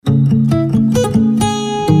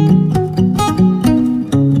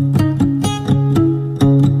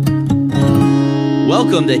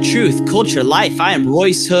Welcome to Truth, Culture, Life. I am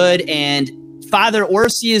Royce Hood, and Father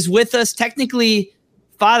Orsi is with us. Technically,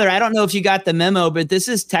 Father, I don't know if you got the memo, but this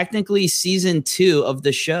is technically season 2 of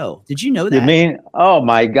the show. Did you know that? You mean, oh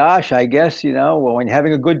my gosh, I guess, well, when you're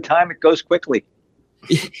having a good time, it goes quickly.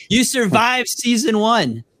 You survived season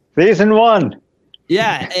 1. Season 1.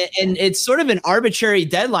 Yeah, and it's sort of an arbitrary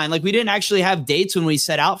deadline. Like, we didn't actually have dates when we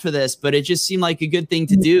set out for this, but it just seemed like a good thing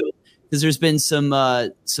to do because there's been some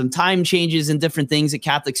time changes and different things at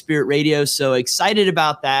Catholic Spirit Radio. So excited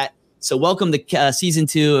about that. So welcome to season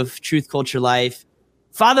 2 of Truth, Culture, Life.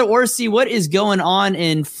 Father Orsi, what is going on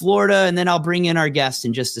in Florida? And then I'll bring in our guest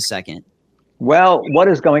in just a second. Well, what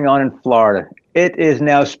is going on in Florida? It is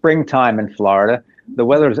now springtime in Florida. The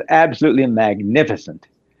weather is absolutely magnificent.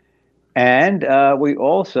 And we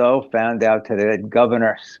also found out today that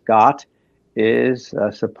Governor Scott is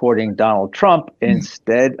supporting Donald Trump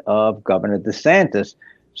instead of Governor DeSantis.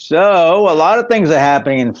 So a lot of things are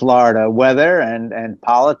happening in Florida, weather and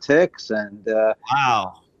politics. And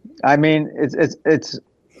wow. I mean,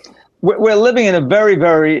 we're living in a very,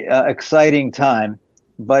 very exciting time,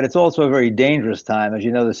 but it's also a very dangerous time. As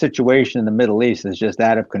you know, the situation in the Middle East is just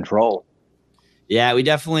out of control. Yeah,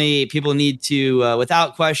 people need to,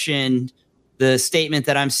 without question, the statement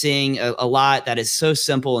that I'm seeing a lot that is so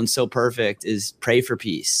simple and so perfect is pray for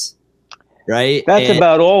peace, right? That's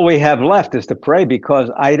about all we have left is to pray,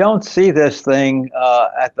 because I don't see this thing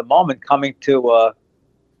at the moment coming to a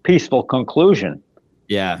peaceful conclusion.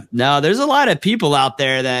 Yeah, no, there's a lot of people out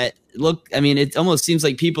there that it almost seems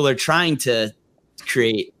like people are trying to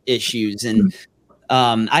create issues. And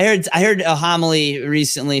I heard a homily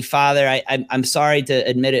recently, Father. I'm sorry to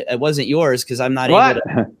admit it wasn't yours because I'm not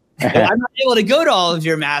able to go to all of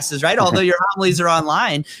your masses, right? Although your homilies are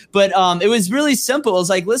online. But it was really simple. It was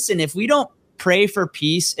like, listen, if we don't pray for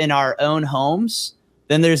peace in our own homes,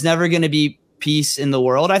 then there's never going to be peace in the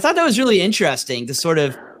world. I thought that was really interesting to sort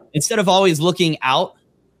of, instead of always looking out,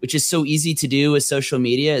 which is so easy to do with social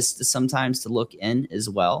media, is to sometimes to look in as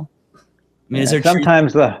well. I mean,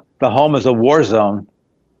 sometimes the home is a war zone.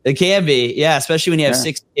 It can be, yeah, especially when you have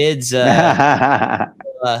 6 kids.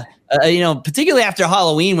 Particularly after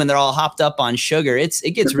Halloween when they're all hopped up on sugar, it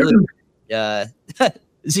gets really, as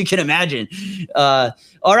you can imagine.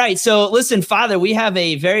 All right, so listen, Father, we have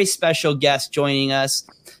a very special guest joining us.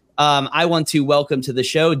 I want to welcome to the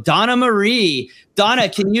show Donna Marie. Donna,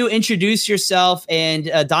 can you introduce yourself?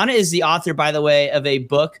 And Donna is the author, by the way, of a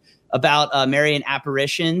book about Marian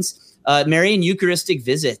apparitions, Marian Eucharistic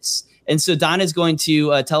visits. And so Donna is going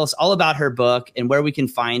to tell us all about her book and where we can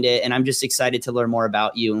find it. And I'm just excited to learn more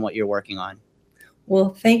about you and what you're working on. Well,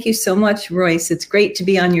 thank you so much, Royce. It's great to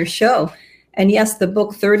be on your show. And yes, the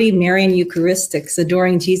book 30 Marian Eucharistics,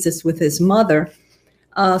 Adoring Jesus with His Mother.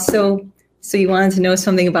 So you wanted to know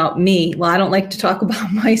something about me. Well, I don't like to talk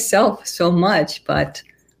about myself so much, but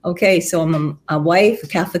okay. So I'm a wife, a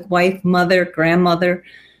Catholic wife, mother, grandmother,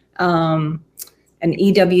 an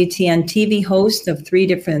EWTN TV host of 3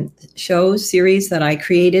 different series that I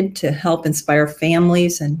created to help inspire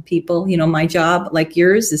families and people. My job, like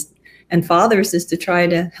yours and Father's, is to try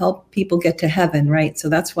to help people get to heaven, right? So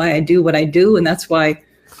that's why I do what I do. And that's why,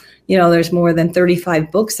 there's more than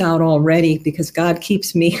 35 books out already, because God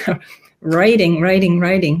keeps me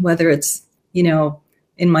writing, whether it's,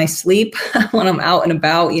 in my sleep, when I'm out and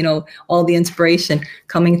about, all the inspiration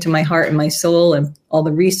coming to my heart and my soul, and all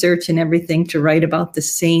the research and everything to write about the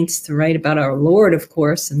saints, to write about our Lord, of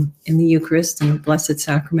course, and in the Eucharist and the Blessed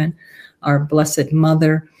Sacrament, our Blessed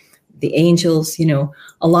Mother, the angels,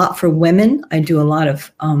 a lot for women. I do a lot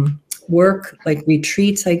of work, like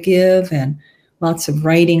retreats I give, and lots of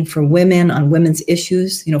writing for women on women's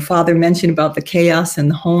issues. Father mentioned about the chaos in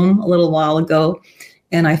the home a little while ago.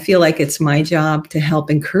 And I feel like it's my job to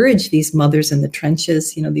help encourage these mothers in the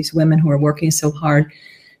trenches, these women who are working so hard,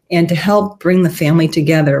 and to help bring the family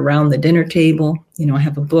together around the dinner table. I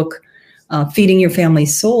have a book, Feeding Your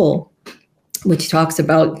Family's Soul, which talks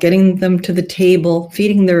about getting them to the table,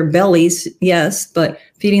 feeding their bellies, yes, but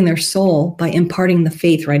feeding their soul by imparting the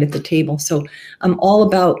faith right at the table. So I'm all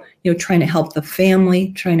about, trying to help the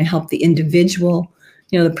family, trying to help the individual,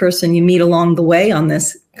 the person you meet along the way on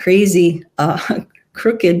this crazy,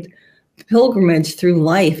 crooked pilgrimage through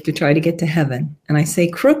life to try to get to heaven. And I say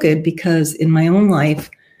crooked because in my own life,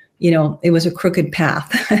 it was a crooked path.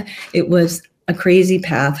 It was a crazy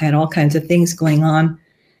path. I had all kinds of things going on.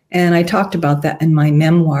 And I talked about that in my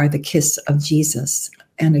memoir, The Kiss of Jesus.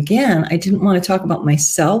 And again, I didn't want to talk about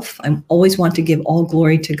myself. I always want to give all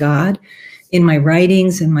glory to God in my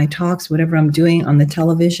writings, in my talks, whatever I'm doing on the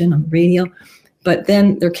television, on the radio. But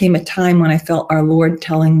then there came a time when I felt our Lord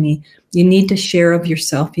telling me, you need to share of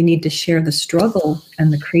yourself. You need to share the struggle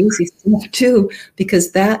and the crazy stuff too,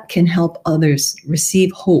 because that can help others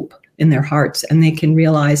receive hope in their hearts, and they can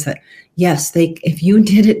realize that, yes, if you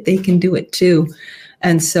did it, they can do it too.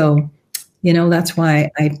 And so, that's why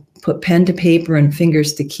I put pen to paper and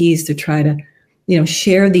fingers to keys to try to,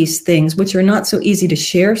 share these things, which are not so easy to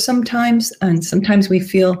share sometimes. And sometimes we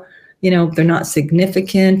feel, they're not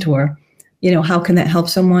significant, or, how can that help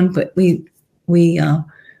someone? But we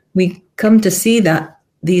come to see that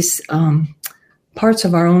these parts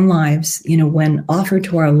of our own lives, when offered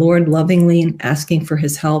to our Lord lovingly and asking for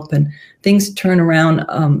his help, and things turn around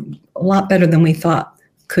a lot better than we thought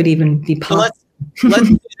could even be possible. Let's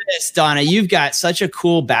do this, Donna. You've got such a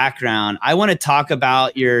cool background. I want to talk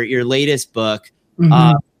about your latest book.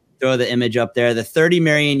 Mm-hmm. Throw the image up there. The 30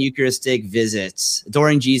 Marian Eucharistic Visits,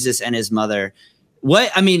 Adoring Jesus and His Mother.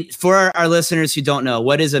 For our listeners who don't know,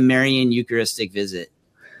 what is a Marian Eucharistic visit?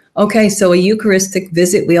 Okay, so a Eucharistic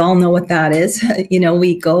visit, we all know what that is.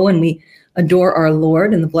 We go and we adore our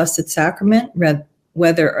Lord in the Blessed Sacrament,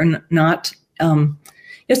 whether or not,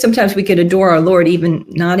 sometimes we could adore our Lord even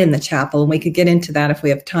not in the chapel, and we could get into that if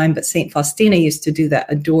we have time. But St. Faustina used to do that,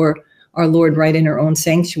 adore our Lord right in her own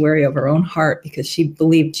sanctuary of her own heart, because she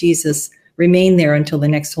believed Jesus remained there until the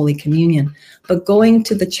next Holy Communion. But going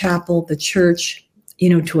to the chapel, the church,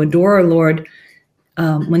 to adore our Lord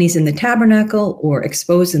when he's in the tabernacle or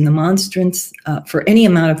exposed in the monstrance for any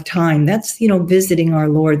amount of time, that's, visiting our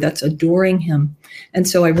Lord, that's adoring him. And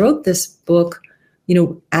so I wrote this book,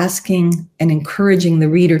 asking and encouraging the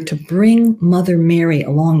reader to bring Mother Mary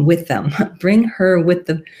along with them, bring her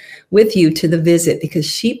with you to the visit, because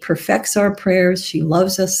she perfects our prayers. She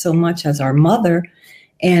loves us so much as our mother.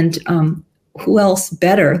 And who else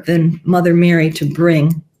better than Mother Mary to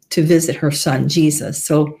bring to visit her son, Jesus?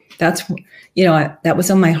 So that's, that was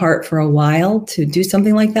on my heart for a while to do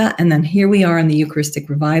something like that. And then here we are in the Eucharistic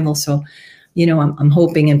Revival. So, I'm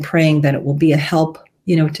hoping and praying that it will be a help,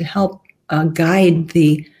 to help guide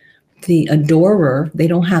the adorer. They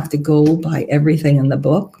don't have to go by everything in the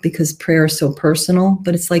book, because prayer is so personal,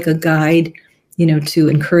 but it's like a guide, to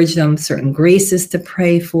encourage them certain graces to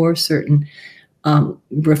pray for, certain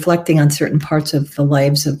reflecting on certain parts of the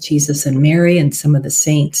lives of Jesus and Mary and some of the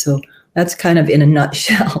saints. So that's kind of in a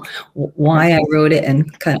nutshell why I wrote it,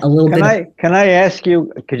 and kind of a little bit. Can I ask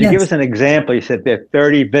you, could you give us an example? You said there are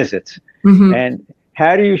 30 visits. Mm-hmm. And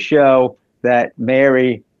how do you show that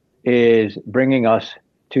Mary is bringing us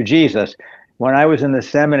to Jesus? When I was in the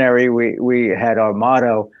seminary, we had our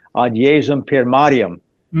motto, Ad Jesum per Mariam,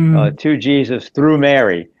 to Jesus through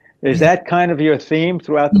Mary. Is that kind of your theme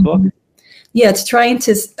throughout the book? Yeah, it's trying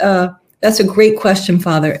to, that's a great question,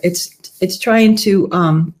 Father. It's trying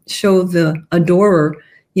to show the adorer,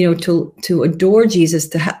 to adore Jesus,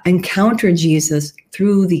 to encounter Jesus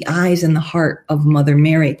through the eyes and the heart of Mother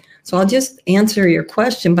Mary. So I'll just answer your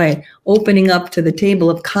question by opening up to the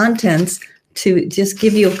table of contents to just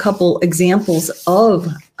give you a couple examples of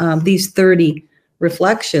these 30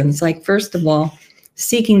 reflections. Like, first of all,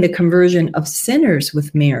 seeking the conversion of sinners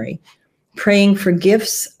with Mary, praying for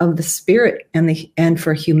gifts of the Spirit and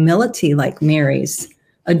for humility like Mary's,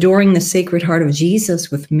 adoring the Sacred Heart of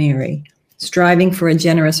Jesus with Mary, striving for a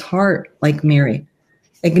generous heart like Mary,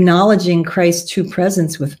 acknowledging Christ's true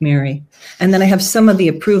presence with Mary. And then I have some of the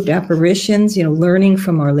approved apparitions, learning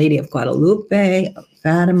from Our Lady of Guadalupe,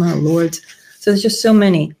 Fatima, Lourdes. So there's just so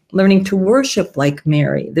many. Learning to worship like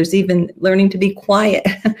Mary. There's even learning to be quiet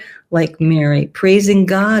like Mary, praising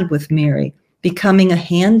God with Mary, becoming a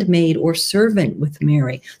handmaid or servant with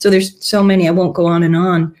Mary. So there's so many, I won't go on,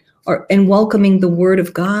 and welcoming the Word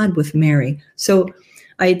of God with Mary. So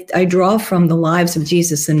I draw from the lives of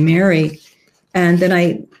Jesus and Mary, and then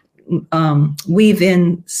I weave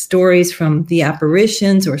in stories from the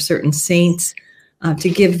apparitions or certain saints to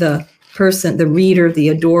give the person, the reader, the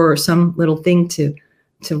adorer, some little thing to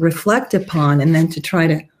reflect upon, and then to try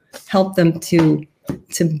to help them to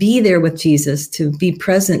be there with Jesus, to be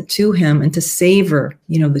present to him, and to savor,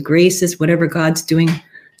 the graces, whatever God's doing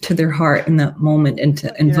to their heart in that moment, and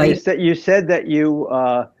to invite. You said that you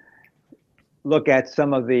look at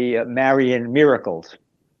some of the Marian miracles,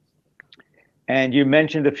 and you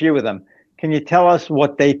mentioned a few of them. Can you tell us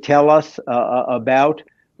what they tell us about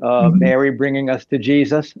Mary bringing us to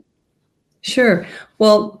Jesus? Sure.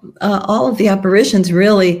 Well, all of the apparitions,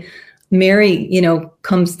 really, Mary,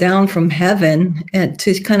 comes down from heaven and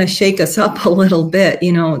to kind of shake us up a little bit,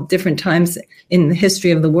 different times in the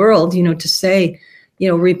history of the world, to say,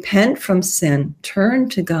 repent from sin, turn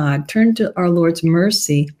to God, turn to our Lord's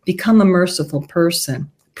mercy, become a merciful person,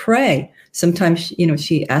 pray. Sometimes,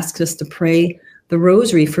 she asks us to pray the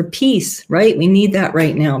rosary for peace, right? We need that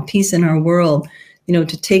right now, peace in our world,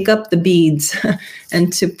 to take up the beads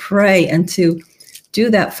and to pray and to do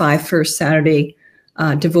that 5 First Saturday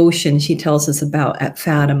devotion she tells us about at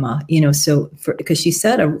Fatima, because she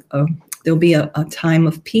said there'll be a time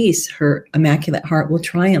of peace. Her Immaculate Heart will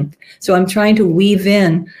triumph. So I'm trying to weave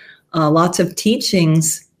in lots of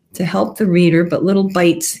teachings to help the reader, but little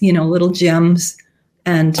bites, little gems.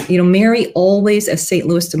 And, Mary always, as St.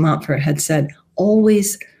 Louis de Montfort had said,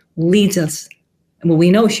 always leads us. Well,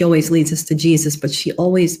 we know she always leads us to Jesus, but she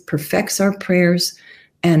always perfects our prayers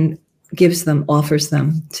and offers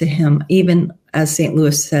them to him, even as St.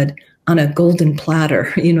 Louis said, on a golden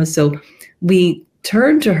platter, so we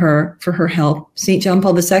turn to her for her help. St. John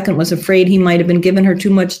Paul II was afraid he might have been giving her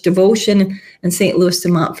too much devotion, and St. Louis de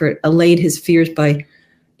Montfort allayed his fears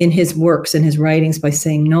in his works and his writings by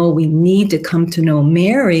saying, no, we need to come to know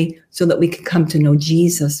Mary so that we can come to know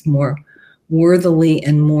Jesus more worthily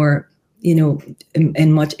and more, in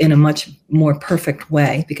a much more perfect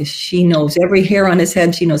way, because she knows every hair on his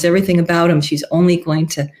head. She knows everything about him. She's only going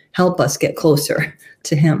to help us get closer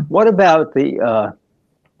to him. What about the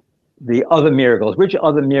other miracles? Which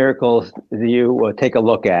other miracles do you take a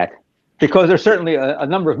look at? Because there's certainly a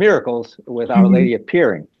number of miracles with Our Lady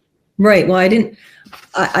appearing. Right. Well,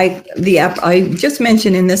 I just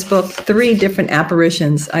mentioned in this book 3 different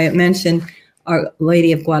apparitions. I mentioned Our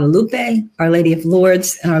Lady of Guadalupe, Our Lady of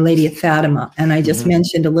Lourdes, and Our Lady of Fatima. And I just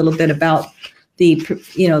mentioned a little bit about the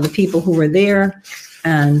people who were there,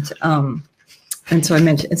 and so I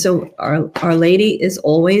mentioned. And so Our Lady is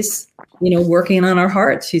always, working on our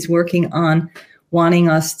hearts. She's working on wanting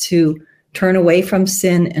us to turn away from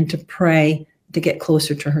sin and to pray to get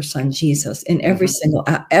closer to her son Jesus. In every single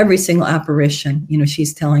apparition,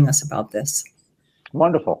 she's telling us about this.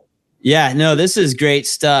 Wonderful. Yeah, no, this is great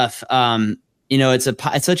stuff.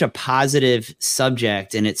 It's such a positive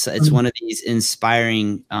subject, and it's one of these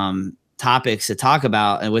inspiring topics to talk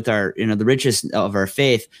about. And with our, the richest of our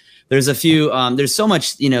faith, there's a few, there's so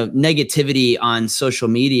much, negativity on social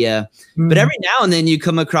media, but every now and then you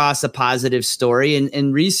come across a positive story.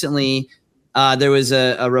 And recently there was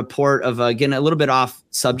a report of, again, a little bit off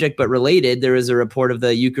subject, but related. There was a report of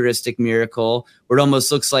the Eucharistic miracle where it almost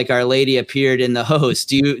looks like Our Lady appeared in the host.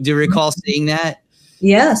 Do you recall seeing that?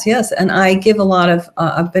 Yes. And I give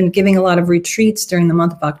I've been giving a lot of retreats during the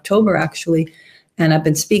month of October, actually. And I've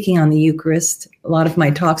been speaking on the Eucharist. A lot of my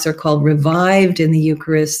talks are called Revived in the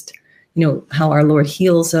Eucharist, how our Lord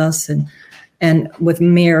heals us, and with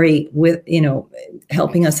Mary,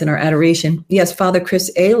 helping us in our adoration. Yes, Father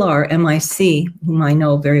Chris Alar, MIC, whom I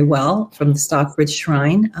know very well from the Stockbridge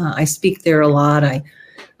Shrine. I speak there a lot. I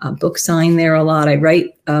book sign there a lot. I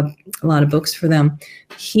write a lot of books for them.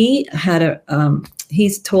 He had he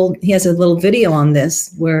has a little video on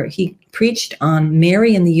this where he preached on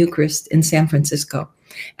Mary and the Eucharist in San Francisco.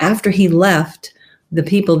 After he left, the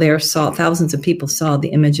people there thousands of people saw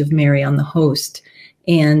the image of Mary on the host.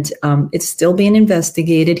 And it's still being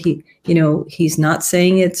investigated. He's not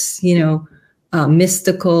saying it's,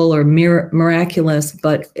 mystical or miraculous,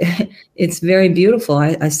 but it's very beautiful.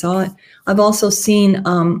 I saw it. I've also seen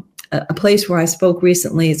a place where I spoke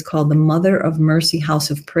recently. It's called the Mother of Mercy House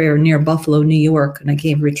of Prayer near Buffalo, New York. And I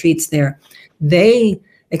gave retreats there. They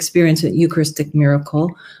experienced a Eucharistic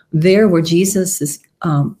miracle there where Jesus's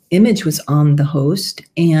image was on the host,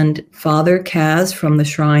 and Father Kaz from the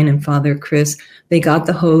shrine and Father Chris, they got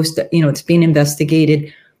the host. It's being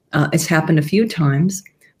investigated. It's happened a few times.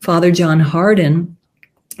 Father John Hardin,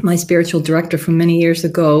 my spiritual director from many years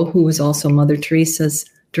ago, who was also Mother Teresa's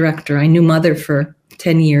director. I knew Mother for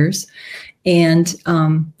 10 years. And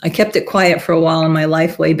I kept it quiet for a while in my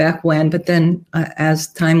life way back when. But then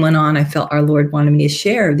as time went on, I felt our Lord wanted me to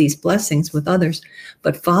share these blessings with others.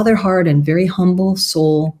 But Father Hardin, very humble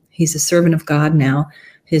soul, he's a servant of God now.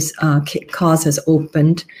 His cause has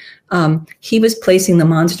opened. He was placing the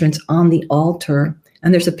monstrance on the altar.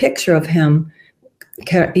 And there's a picture of him,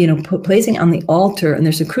 placing on the altar. And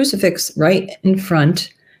there's a crucifix right in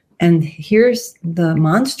front. And here's the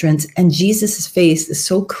monstrance. And Jesus's face is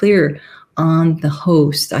so clear on the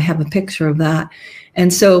host. I have a picture of that.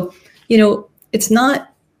 And so, it's not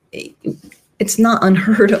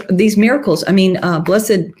unheard of, these miracles. I mean,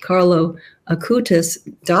 Blessed Carlo Acutis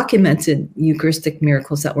documented Eucharistic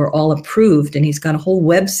miracles that were all approved, and he's got a whole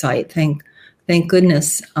website. Thank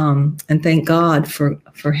goodness, and thank God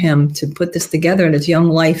for him to put this together in his young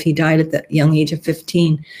life. He died at the young age of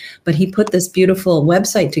 15, but he put this beautiful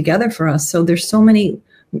website together for us. So there's so many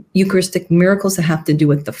Eucharistic miracles that have to do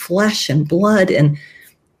with the flesh and blood, and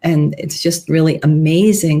And it's just really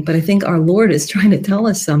amazing. But I think our Lord is trying to tell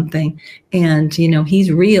us something. And,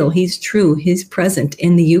 he's real, he's true, he's present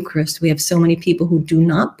in the Eucharist. We have so many people who do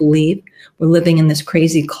not believe. We're living in this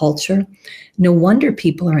crazy culture. No wonder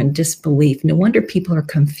people are in disbelief. No wonder people are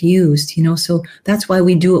confused, so that's why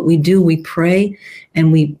we do what we do. We pray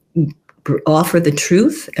and we offer the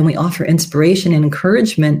truth, and we offer inspiration and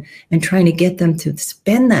encouragement, and trying to get them to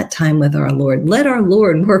spend that time with our Lord. Let our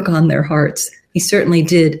Lord work on their hearts. He certainly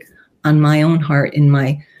did on my own heart in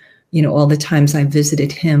my, all the times I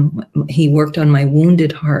visited him. He worked on my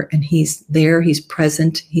wounded heart, and he's there. He's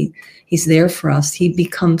present. He's there for us.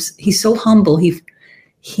 He's so humble.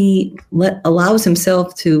 He allows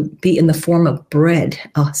himself to be in the form of bread,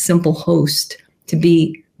 a simple host, to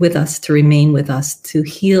be with us, to remain with us, to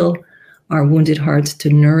heal our wounded hearts, to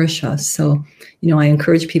nourish us. So, I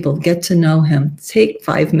encourage people, get to know him. Take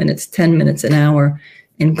 5 minutes, 10 minutes, an hour,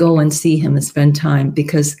 and go and see him and spend time,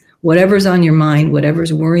 because whatever's on your mind,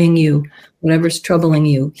 whatever's worrying you, whatever's troubling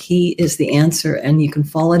you, he is the answer. And you can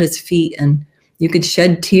fall at his feet, and you could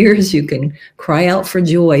shed tears, you can cry out for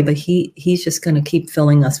joy, but he's just going to keep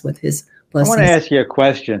filling us with his blessings. I want to ask you a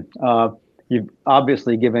question. You've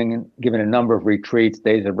obviously given a number of retreats,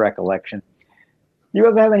 days of recollection. Do you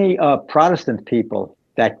ever have any Protestant people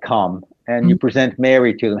that come and you present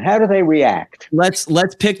Mary to them? How do they react? Let's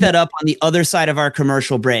pick that up on the other side of our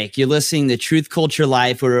commercial break. You're listening to Truth Culture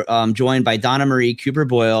Life. We're joined by Donna Marie Cooper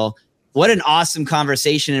Boyle. What an awesome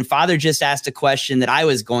conversation. And Father just asked a question that I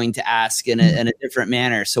was going to ask in a different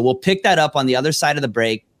manner. So we'll pick that up on the other side of the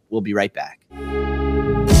break. We'll be right back.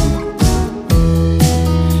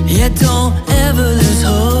 Yeah, don't ever lose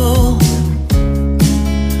hope.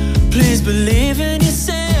 Please believe in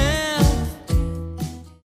yourself.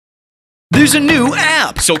 There's a new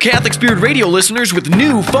app, so Catholic Spirit Radio listeners with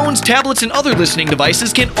new phones, tablets, and other listening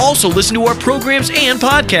devices can also listen to our programs and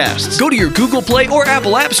podcasts. Go to your Google Play or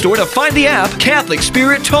Apple App Store to find the app Catholic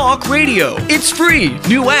Spirit Talk Radio. It's free.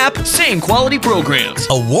 New app, same quality programs.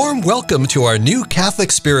 A warm welcome to our new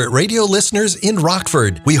Catholic Spirit Radio listeners in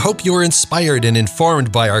Rockford. We hope you're inspired and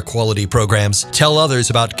informed by our quality programs. Tell others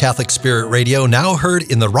about Catholic Spirit Radio, now heard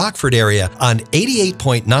in the Rockford area on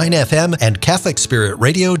 88.9 FM and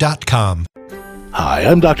CatholicSpiritRadio.com. Hi,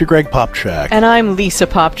 I'm Dr. Greg Popchak. And I'm Lisa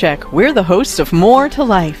Popchak. We're the hosts of More to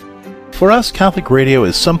Life. For us, Catholic radio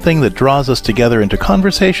is something that draws us together into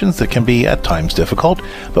conversations that can be at times difficult,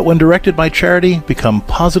 but when directed by charity, become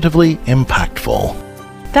positively impactful.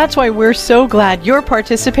 That's why we're so glad you're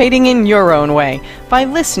participating in your own way by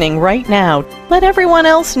listening right now. Let everyone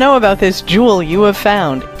else know about this jewel you have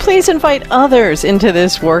found. Please invite others into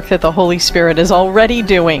this work that the Holy Spirit is already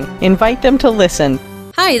doing. Invite them to listen.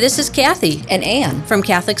 Hi, this is Kathy and Ann from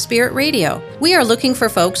Catholic Spirit Radio. We are looking for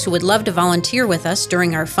folks who would love to volunteer with us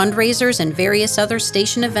during our fundraisers and various other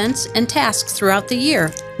station events and tasks throughout the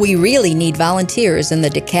year. We really need volunteers in the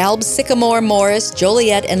DeKalb, Sycamore, Morris,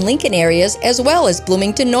 Joliet, and Lincoln areas, as well as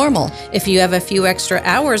Bloomington Normal. If you have a few extra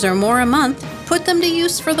hours or more a month, put them to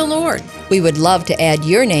use for the Lord. We would love to add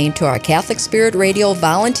your name to our Catholic Spirit Radio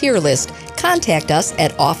volunteer list. Contact us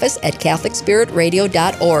at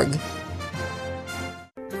office@CatholicSpiritRadio.org.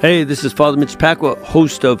 Hey, this is Father Mitch Pacwa,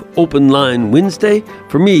 host of Open Line Wednesday.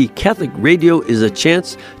 For me, Catholic radio is a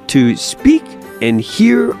chance to speak and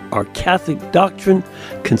hear our Catholic doctrine,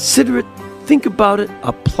 consider it, think about it,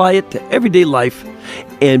 apply it to everyday life,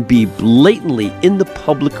 and be blatantly in the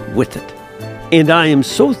public with it. And I am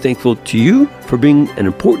so thankful to you for being an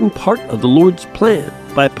important part of the Lord's plan.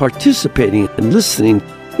 By participating and listening,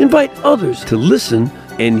 invite others to listen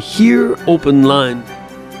and hear Open Line.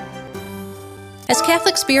 Has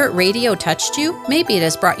Catholic Spirit Radio touched you? Maybe it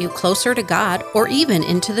has brought you closer to God or even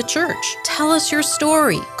into the church. Tell us your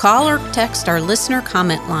story. Call or text our listener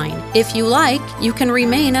comment line. If you like, you can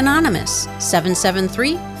remain anonymous.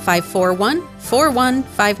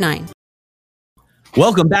 773-541-4159.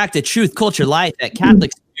 Welcome back to Truth Culture Life at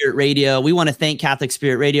Catholic Spirit Radio. We want to thank Catholic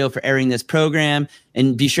Spirit Radio for airing this program,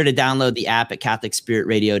 and be sure to download the app at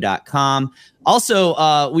CatholicSpiritRadio.com.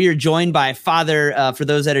 Also, we are joined by Father, for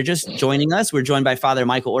those that are just joining us, we're joined by Father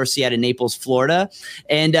Michael Orsi out of Naples, Florida,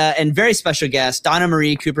 and very special guest, Donna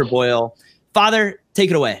Marie Cooper Boyle. Father, take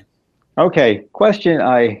it away. Okay, question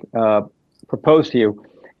I propose to you.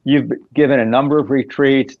 You've given a number of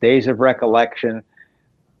retreats, days of recollection.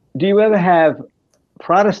 Do you ever have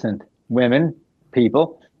Protestant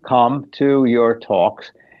people come to your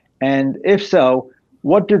talks? And if so,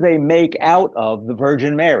 what do they make out of the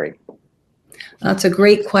Virgin Mary? That's a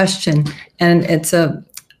great question. And it's a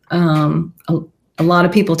lot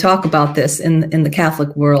of people talk about this in the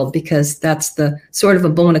Catholic world, because that's the sort of a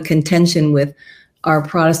bone of contention with our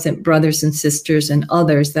Protestant brothers and sisters and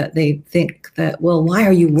others that they think that, well, why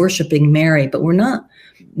are you worshiping Mary? But we're not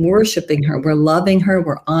worshiping her. We're loving her.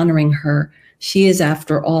 We're honoring her. She is,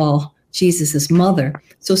 after all, Jesus's mother.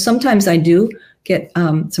 So sometimes I do get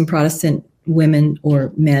some Protestant women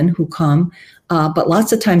or men who come, but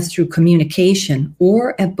lots of times through communication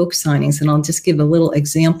or at book signings. And I'll just give a little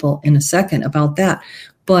example in a second about that.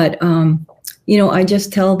 But, I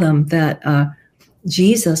just tell them that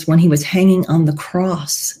Jesus, when he was hanging on the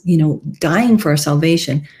cross, dying for our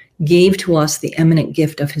salvation, gave to us the eminent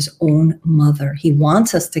gift of his own mother. He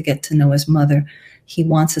wants us to get to know his mother. He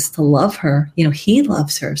wants us to love her. He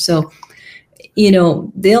loves her. So,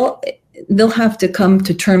 they'll have to come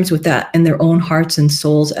to terms with that in their own hearts and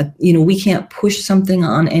souls. We can't push something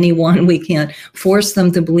on anyone. We can't force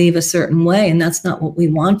them to believe a certain way. And that's not what we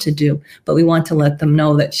want to do. But we want to let them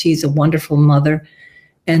know that she's a wonderful mother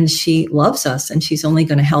and she loves us and she's only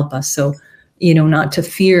going to help us. So, not to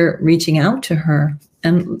fear reaching out to her.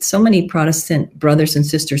 And so many Protestant brothers and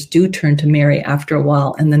sisters do turn to Mary after a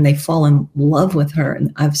while, and then they fall in love with her.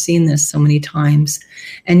 And I've seen this so many times.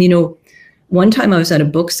 And, one time I was at a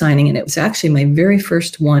book signing, and it was actually my very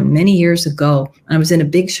first one many years ago. I was in a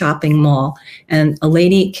big shopping mall, and a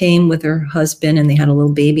lady came with her husband, and they had a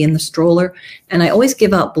little baby in the stroller. And I always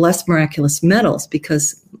give out Blessed Miraculous medals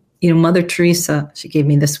because, Mother Teresa, she gave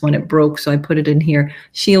me this one. It broke, so I put it in here.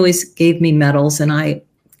 She always gave me medals, and I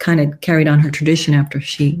kind of carried on her tradition after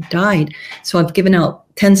she died. So I've given out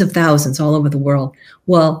tens of thousands all over the world.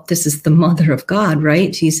 Well, this is the mother of God,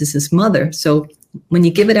 right? Jesus' mother. So when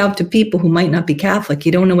you give it out to people who might not be Catholic,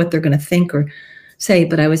 you don't know what they're going to think or say.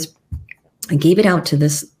 But I gave it out to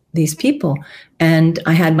these people. And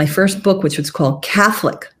I had my first book, which was called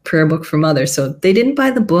Catholic Prayer Book for Mothers. So they didn't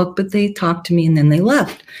buy the book, but they talked to me and then they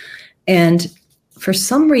left. And for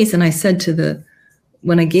some reason, I said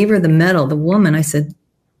when I gave her the medal, the woman, I said,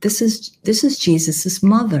 this is Jesus's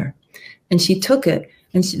mother. And she took it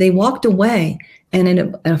and they walked away. And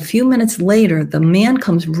in a few minutes later, the man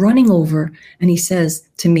comes running over and he says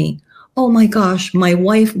to me, oh my gosh, my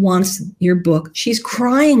wife wants your book. She's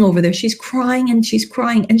crying over there. She's crying and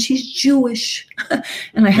she's Jewish.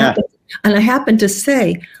 and I happened to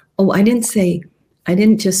say, I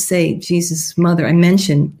didn't just say Jesus' mother. I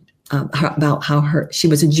mentioned about how she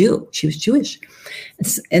was a Jew. She was Jewish.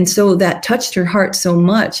 And so that touched her heart so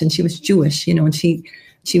much. And she was Jewish, and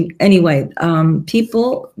anyway,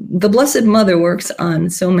 the Blessed Mother works on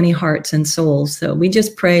so many hearts and souls. So we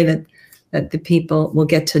just pray that the people will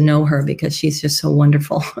get to know her because she's just so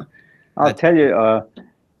wonderful. I'll tell you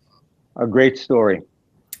a great story.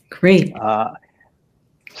 Great.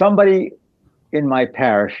 Somebody in my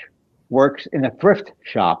parish works in a thrift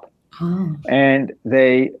shop, and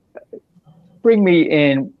they bring me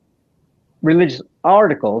in religious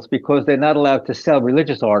articles because they're not allowed to sell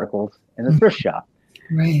religious articles in the thrift shop.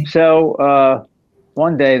 Right. So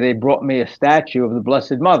one day they brought me a statue of the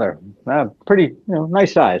Blessed Mother, pretty,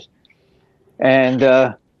 nice size. And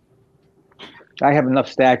I have enough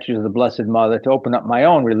statues of the Blessed Mother to open up my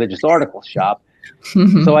own religious article shop.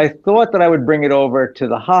 So I thought that I would bring it over to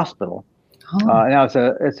the hospital. Now it's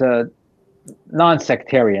a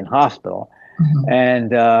non-sectarian hospital.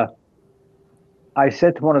 And I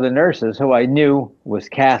said to one of the nurses who I knew was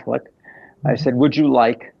Catholic, I said, would you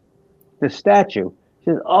like this statue? She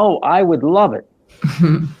said, oh, I would love it.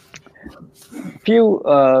 A few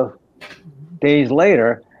days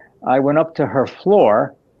later, I went up to her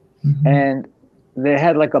floor, and they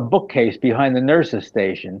had like a bookcase behind the nurse's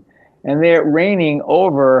station, and they're reigning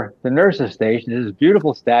over the nurse's station is this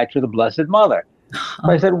beautiful statue of the Blessed Mother.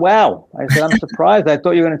 So I said, wow. I said, I'm surprised. I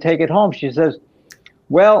thought you were going to take it home. She says,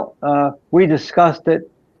 well, we discussed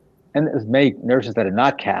it, and there's many nurses that are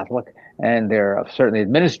not Catholic, and there are certainly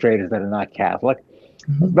administrators that are not Catholic.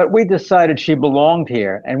 But we decided she belonged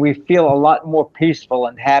here, and we feel a lot more peaceful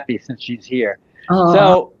and happy since she's here.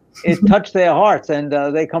 So it touched their hearts, and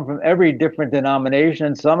they come from every different denomination,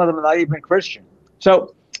 and some of them are not even Christian.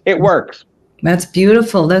 So it works. That's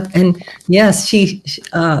beautiful. And yes,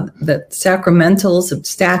 the sacramentals of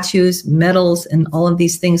statues, medals, and all of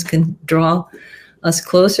these things can draw us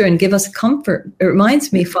closer and give us comfort. It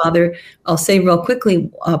reminds me, Father, I'll say real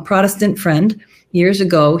quickly, a Protestant friend years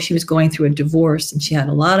ago, she was going through a divorce and she had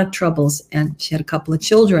a lot of troubles and she had a couple of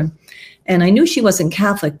children. And I knew she wasn't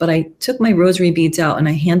Catholic, but I took my rosary beads out and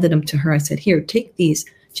I handed them to her. I said, here, take these,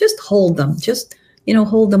 just hold them. Just,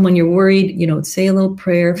 hold them when you're worried, say a little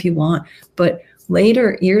prayer if you want. But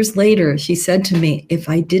years later, she said to me, if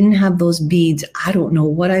I didn't have those beads, I don't know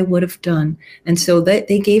what I would have done. And so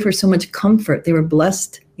they gave her so much comfort. They were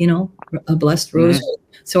blessed, a blessed rosary.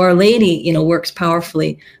 So Our Lady, works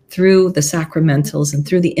powerfully through the sacramentals and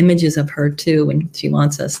through the images of her too, and she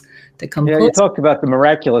wants us to come close. You talked about the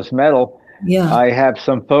miraculous medal. Yeah. I have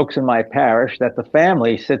some folks in my parish that the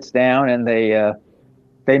family sits down and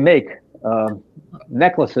they make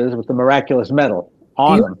necklaces with the miraculous medal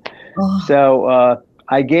on them. Oh. So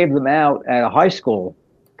I gave them out at a high school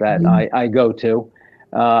that I go to,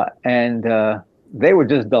 and they were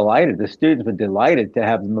just delighted. The students were delighted to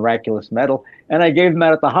have the miraculous medal, and I gave them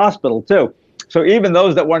out at the hospital too. So even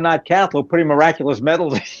those that were not Catholic putting miraculous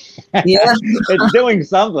medals, it's doing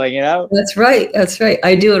something, That's right. That's right.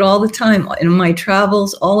 I do it all the time in my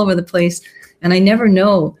travels all over the place, and I never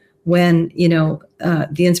know when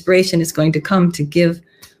the inspiration is going to come to give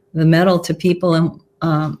the medal to people. And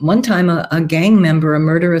one time, a gang member, a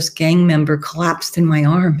murderous gang member, collapsed in my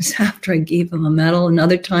arms after I gave him a medal.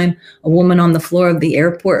 Another time, a woman on the floor of the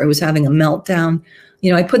airport was having a meltdown.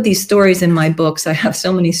 I put these stories in my books. I have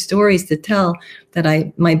so many stories to tell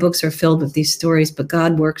that my books are filled with these stories, but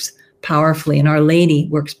God works powerfully, and Our Lady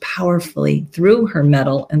works powerfully through her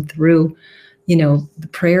medal and through, the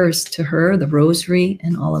prayers to her, the rosary,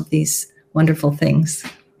 and all of these wonderful things.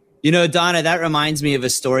 Donna, that reminds me of a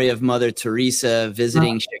story of Mother Teresa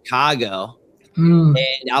visiting Chicago. And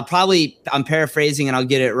I'm paraphrasing and I'll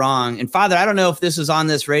get it wrong. And Father, I don't know if this was on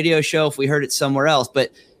this radio show, if we heard it somewhere else,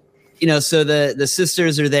 but so the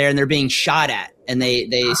sisters are there and they're being shot at, and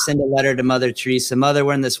they send a letter to Mother Teresa. Mother,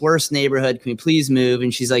 we're in this worst neighborhood. Can we please move?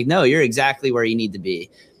 And she's like, no, you're exactly where you need to be.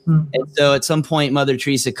 And so at some point, Mother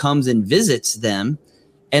Teresa comes and visits them.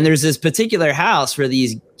 And there's this particular house where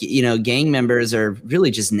these, gang members are really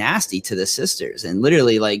just nasty to the sisters, and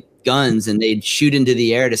literally like guns, and they'd shoot into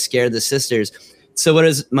the air to scare the sisters. So what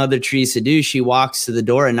does Mother Teresa do? She walks to the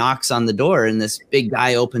door and knocks on the door, and this big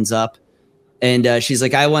guy opens up. And she's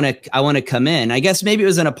like, I want to come in. I guess maybe it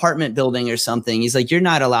was an apartment building or something. He's like, you're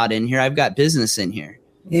not allowed in here. I've got business in here.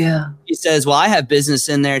 Yeah. He says, well, I have business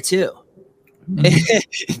in there too.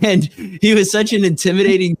 And he was such an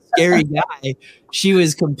intimidating, scary guy. She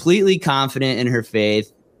was completely confident in her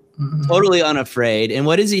faith, totally unafraid. And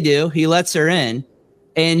what does he do? He lets her in,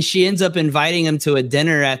 and she ends up inviting him to a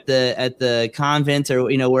dinner at the convent or,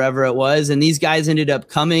 wherever it was. And these guys ended up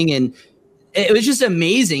coming, and it was just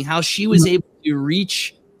amazing how she was able to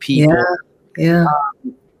reach people. Yeah.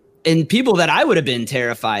 And people that I would have been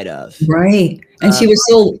terrified of. Right. And she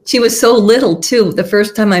was so little too. The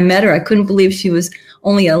first time I met her, I couldn't believe she was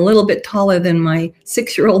only a little bit taller than my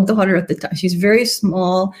 6-year-old daughter at the time. She's very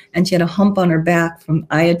small, and she had a hump on her back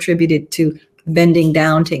I attributed to bending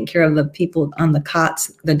down, taking care of the people on the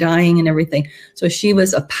cots, the dying and everything. So she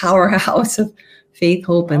was a powerhouse of faith,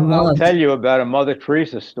 hope, and love. I'll tell you about a Mother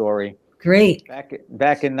Teresa story. Great. Back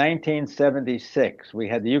in 1976, we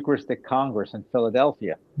had the Eucharistic Congress in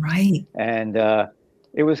Philadelphia. Right. And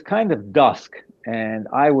it was kind of dusk, and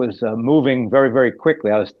I was moving very, very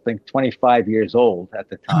quickly. I was, I think, 25 years old at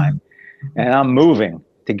the time. And I'm moving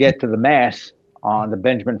to get to the Mass on the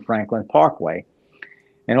Benjamin Franklin Parkway.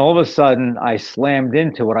 And all of a sudden, I slammed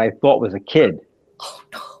into what I thought was a kid. Oh,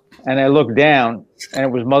 no. And I looked down, and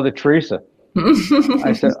it was Mother Teresa.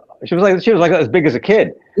 I said, she was like as big as a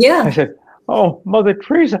kid. Yeah. I said, oh, Mother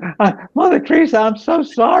Teresa, I'm so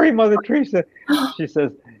sorry, Mother Teresa. She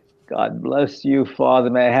says, God bless you, Father.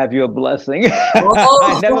 May I have your blessing?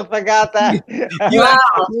 I never forgot that.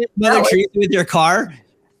 Mother Teresa with your car?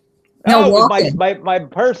 No, my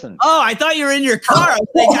person. Oh, I thought you were in your car.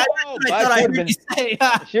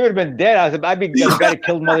 She would have been dead. I'd be the guy that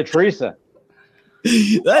killed Mother Teresa.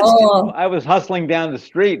 I was hustling down the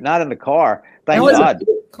street, not in the car. Thank God.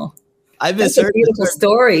 That's a beautiful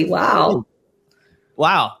story. Wow.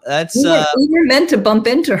 Wow. That's we were meant to bump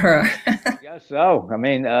into her. I guess so. I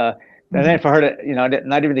mean, and then for her to,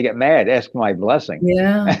 not even to get mad, ask my blessing.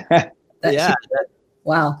 Yeah.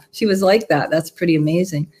 Wow. She was like that. That's pretty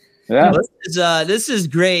amazing. Yeah. This is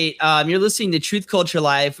great. You're listening to Truth Culture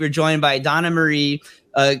Live. We're joined by Donna Marie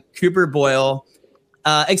Cooper Boyle.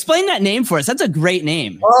 Explain that name for us. That's a great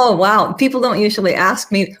name. Oh, wow. People don't usually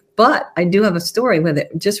ask me, but I do have a story with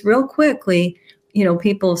it. Just real quickly,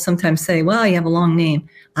 people sometimes say, well, you have a long name.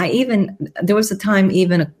 There was a time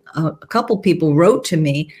even a couple people wrote to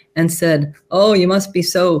me and said, oh, you must be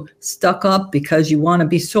so stuck up because you want to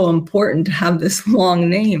be so important to have this long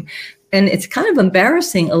name. And it's kind of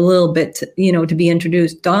embarrassing a little bit, to be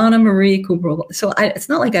introduced, Donna Marie Cooper. So it's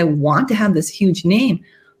not like I want to have this huge name.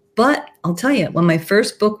 But I'll tell you, when my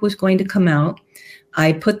first book was going to come out,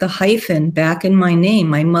 I put the hyphen back in my name.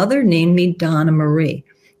 My mother named me Donna Marie.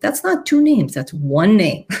 That's not two names. That's one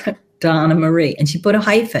name. Donna Marie. And she put a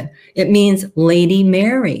hyphen. It means Lady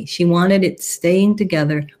Mary. She wanted it staying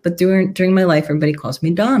together. But during my life, everybody calls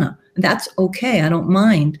me Donna. That's okay. I don't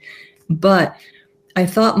mind. But I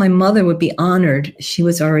thought my mother would be honored. She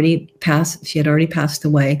had already passed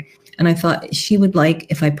away. And I thought she would like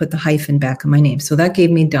if I put the hyphen back in my name. So that gave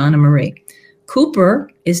me Donna Marie. Cooper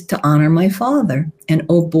is to honor my father. And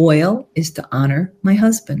O'Boyle is to honor my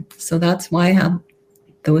husband. So that's why I have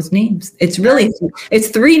those names. It's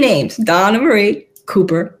 3 names: Donna Marie,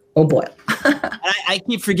 Cooper, O'Boyle. I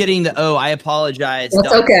keep forgetting the O. I apologize.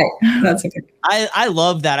 That's okay. That's okay. I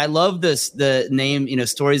love that. I love the name,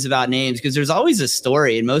 stories about names, because there's always a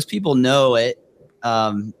story and most people know it.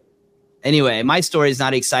 Anyway, my story is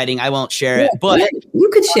not exciting. I won't share it, but you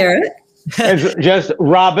could share it. It's just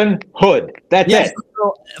Robin Hood. That's it.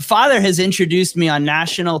 So Father has introduced me on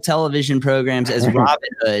national television programs as Robin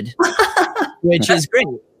Hood, which is great.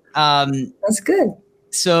 That's good.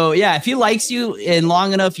 So yeah, if he likes you and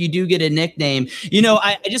long enough, you do get a nickname.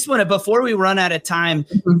 I just want to, before we run out of time,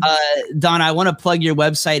 Donna, I want to plug your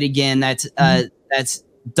website again. That's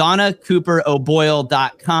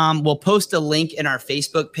DonnaCooperO'Boyle.com. We'll post a link in our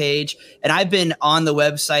Facebook page, and I've been on the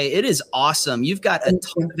website. It is awesome. You've got a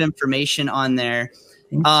ton of information on there.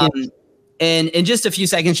 And in just a few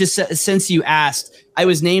seconds, just since you asked, I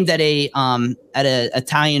was named at a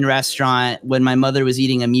Italian restaurant when my mother was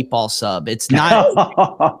eating a meatball sub. It's not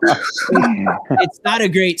it's not a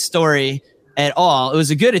great story at all. It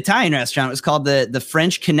was a good Italian restaurant. It was called the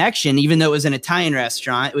French Connection, even though it was an Italian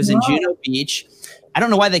restaurant. It was in Juno Beach. I don't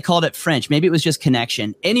know why they called it French. Maybe it was just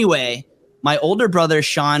Connection. Anyway, my older brother,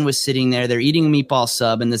 Sean, was sitting there. They're eating a meatball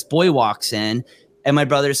sub, and this boy walks in, and my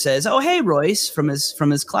brother says, "Oh, hey, Royce," from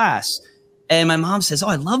his class. And my mom says, "Oh,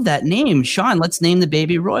 I love that name, Sean. Let's name the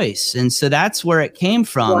baby Royce." And so that's where it came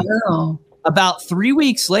from. Wow. About 3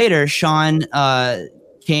 weeks later, Sean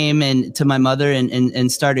came in to my mother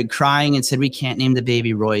and started crying and said, "We can't name the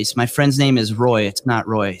baby Royce. My friend's name is Roy. It's not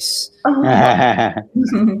Royce." Oh.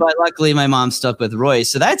 But luckily, my mom stuck with Royce.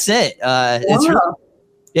 So that's it. It's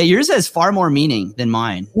really, yours has far more meaning than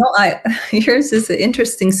mine. Well, yours is an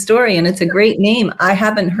interesting story, and it's a great name. I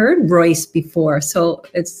haven't heard Royce before, so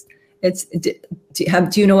it's. Do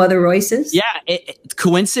you know other Royces? Yeah,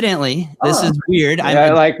 coincidentally, this is weird.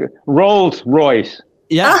 I like Rolls Royce.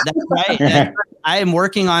 Yeah, that's right. I am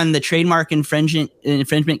working on the trademark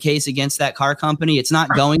infringement case against that car company. It's not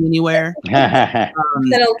going anywhere. I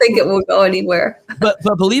don't think it will go anywhere. But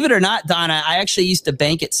believe it or not, Donna, I actually used to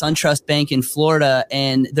bank at SunTrust Bank in Florida,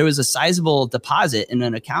 and there was a sizable deposit in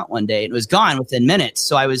an account one day. It was gone within minutes,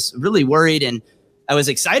 so I was really worried, and I was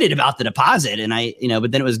excited about the deposit, and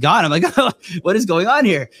but then it was gone. I'm like, oh, what is going on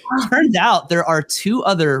here? Turns out there are 2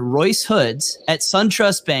 other Royce Hoods at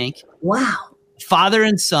SunTrust Bank. Wow. Father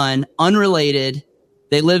and son, unrelated.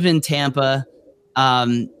 They live in Tampa.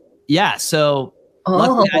 So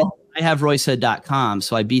luckily I have RoyceHood.com,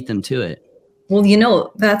 so I beat them to it.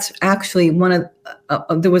 Well, that's actually one of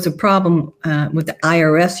there was a problem with the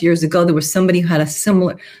IRS years ago. There was somebody who had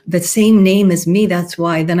the same name as me. That's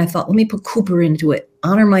why then I thought, let me put Cooper into it.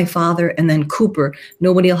 Honor my father, and then Cooper.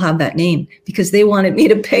 Nobody will have that name, because they wanted me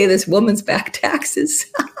to pay this woman's back taxes.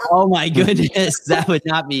 Oh my goodness, that would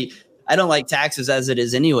not be. I don't like taxes as it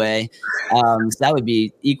is anyway. So that would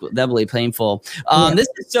be doubly painful. This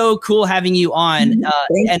is so cool having you on.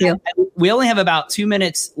 Thank you. We only have about 2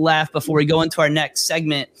 minutes left before we go into our next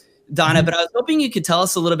segment, Donna, but I was hoping you could tell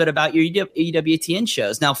us a little bit about your EWTN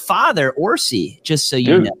shows. Now, Father Orsi, just so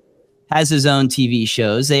you know, has his own TV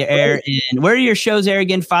shows. They air where do your shows air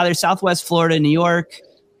again, Father? Southwest Florida, New York?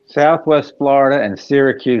 Southwest Florida and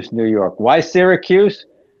Syracuse, New York. Why Syracuse?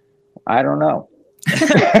 I don't know.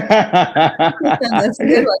 That's a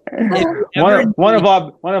good one.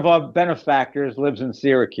 One of our benefactors lives in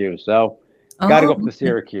Syracuse, so got to go up to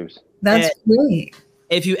Syracuse. That's great.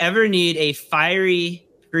 If you ever need a fiery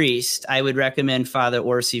priest, I would recommend Father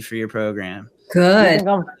Orsi for your program. Good.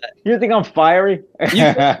 You think I'm fiery? He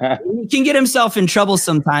can get himself in trouble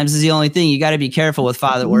sometimes. Is the only thing. You got to be careful with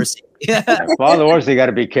Father Orsi. Father Orsi, got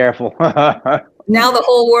to be careful. Now the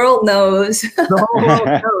whole world knows. The whole world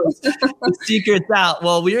knows. The secret's out.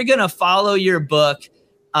 Well, we're going to follow your book.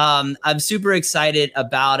 I'm super excited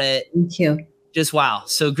about it. Thank you. Just wow.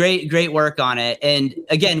 So great work on it. And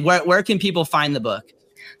again, where can people find the book?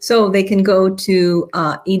 So they can go to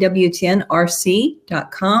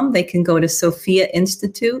EWTNRC.com. They can go to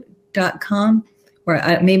SophiaInstitute.com,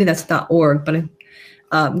 or maybe that's .org, but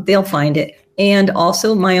they'll find it. And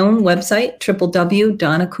also my own website,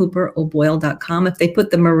 www.DonnaCooperO'Boyle.com. If they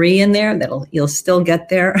put the Marie in there, you'll still get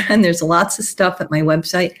there. And there's lots of stuff at my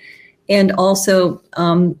website. And also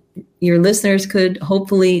your listeners could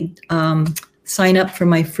hopefully sign up for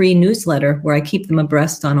my free newsletter where I keep them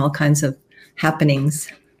abreast on all kinds of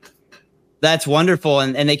happenings. That's wonderful.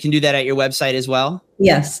 And they can do that at your website as well?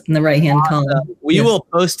 Yes, in the right-hand column. We will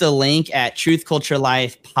post a link at Truth Culture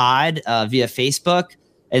Life Pod via Facebook.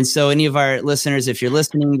 And so any of our listeners, if you're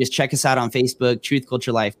listening, just check us out on Facebook, Truth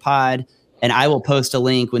Culture Life Pod. And I will post a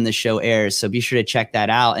link when the show airs. So be sure to check that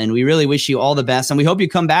out. And we really wish you all the best. And we hope you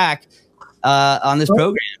come back on this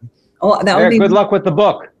program. Oh, that would be good luck with the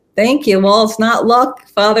book. Thank you. Well, it's not luck,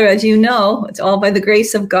 Father, as you know. It's all by the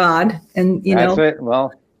grace of God. And, That's it.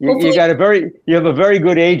 Well, you have a very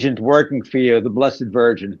good agent working for you, the Blessed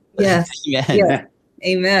Virgin. Yes. Yes.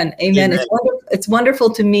 Amen. Amen. It's wonderful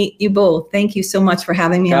to meet you both. Thank you so much for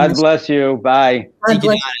having me. God bless you. Bye. God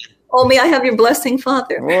bless. Oh, may I have your blessing,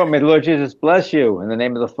 Father? Oh, may the Lord Jesus bless you in the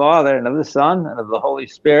name of the Father and of the Son and of the Holy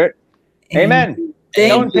Spirit. Amen.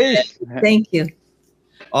 Thank you.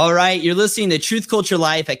 All right. You're listening to Truth Culture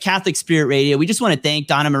Life at Catholic Spirit Radio. We just want to thank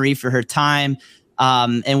Donna Marie for her time.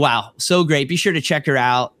 And wow, so great. Be sure to check her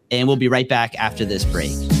out. And we'll be right back after this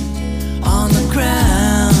break. On the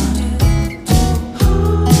ground,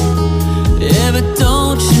 yeah, but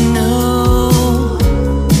don't you know,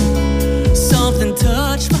 something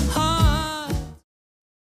touched my heart.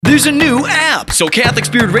 There's a new app, so Catholic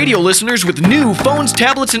Spirit Radio listeners with new phones,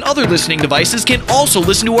 tablets, and other listening devices can also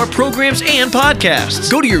listen to our programs and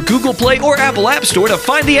podcasts. Go to your Google Play or Apple App Store to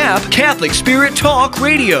find the app Catholic Spirit Talk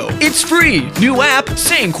Radio. It's free. New app,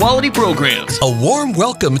 same quality programs. A warm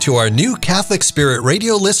welcome to our new Catholic Spirit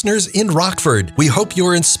Radio listeners in Rockford. We hope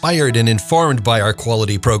you're inspired and informed by our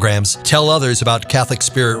quality programs. Tell others about Catholic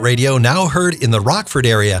Spirit Radio, now heard in the Rockford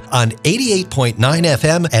area on 88.9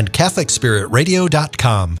 FM and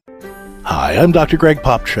CatholicSpiritRadio.com. Hi, I'm Dr. Greg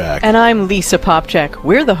Popchak. And I'm Lisa Popchak.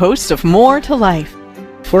 We're the hosts of More to Life.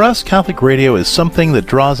 For us, Catholic radio is something that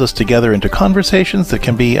draws us together into conversations that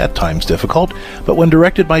can be at times difficult, but when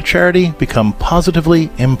directed by charity, become positively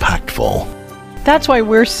impactful. That's why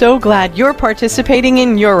we're so glad you're participating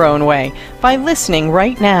in your own way by listening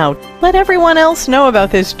right now. Let everyone else know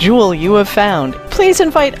about this jewel you have found. Please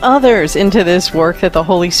invite others into this work that the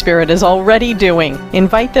Holy Spirit is already doing.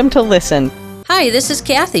 Invite them to listen. Hi, this is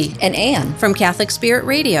Kathy and Ann from Catholic Spirit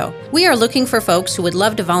Radio. We are looking for folks who would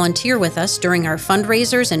love to volunteer with us during our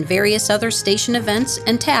fundraisers and various other station events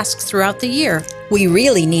and tasks throughout the year. We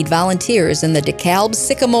really need volunteers in the DeKalb,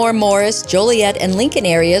 Sycamore, Morris, Joliet, and Lincoln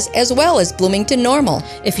areas, as well as Bloomington Normal.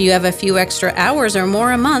 If you have a few extra hours or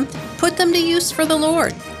more a month, put them to use for the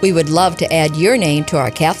Lord. We would love to add your name to our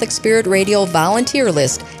Catholic Spirit Radio volunteer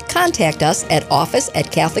list. Contact us at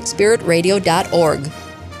office@CatholicSpiritRadio.org.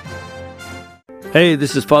 Hey,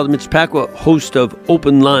 this is Father Mitch Pacwa, host of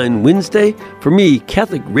Open Line Wednesday. For me,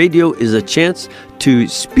 Catholic radio is a chance to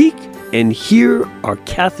speak and hear our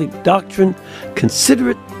Catholic doctrine, consider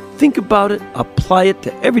it, think about it, apply it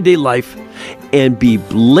to everyday life, and be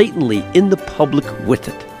blatantly in the public with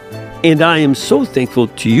it. And I am so thankful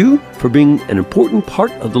to you for being an important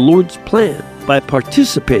part of the Lord's plan. By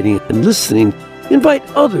participating and listening, invite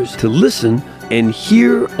others to listen and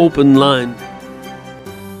hear Open Line.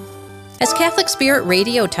 Has Catholic Spirit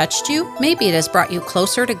Radio touched you? Maybe it has brought you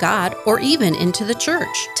closer to God or even into the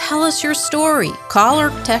church. Tell us your story. Call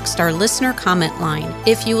or text our listener comment line.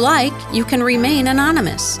 If you like, you can remain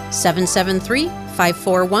anonymous.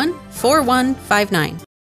 773-541-4159.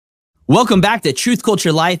 Welcome back to Truth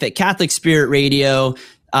Culture Life at Catholic Spirit Radio.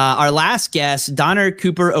 Our last guest, Donna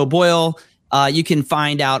Cooper O'Boyle. You can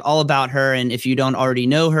find out all about her, and if you don't already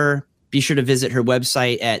know her, be sure to visit her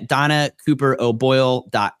website at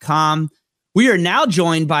donnacooperoboyle.com. We are now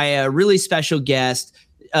joined by a really special guest.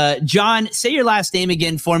 John, say your last name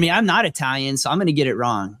again for me. I'm not Italian, so I'm going to get it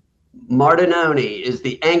wrong. Martinoni is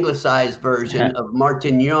the anglicized version of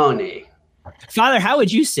Martignoni. Father, how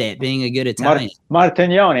would you say it, being a good Italian?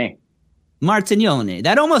 Martignoni. Martignoni.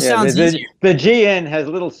 That almost sounds easier. The GN has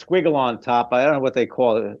a little squiggle on top. I don't know what they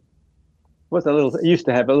call it. What's a little? It used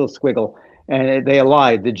to have a little squiggle. And they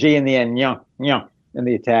allied the G and the N, in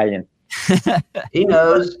the Italian. He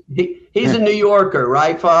knows. He's a New Yorker,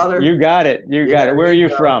 right, Father? You got it. Where are you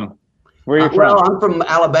from? Well, I'm from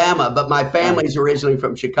Alabama, but my family's originally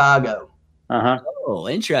from Chicago. Oh,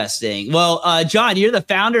 interesting. Well, John, you're the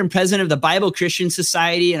founder and president of the Bible Christian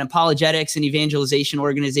Society, an apologetics and evangelization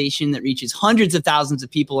organization that reaches hundreds of thousands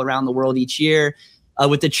of people around the world each year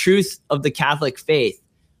with the truth of the Catholic faith.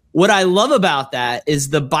 What I love about that is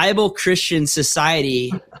the Bible Christian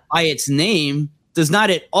Society, by its name, does not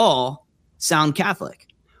at all sound Catholic.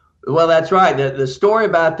 Well, that's right. The story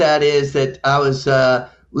about that is that I was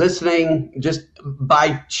listening just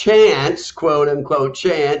by chance, quote unquote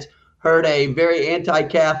chance, heard a very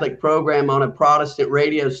anti-Catholic program on a Protestant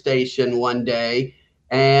radio station one day,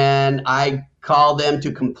 and I called them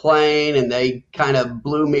to complain, and they kind of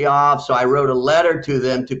blew me off. So I wrote a letter to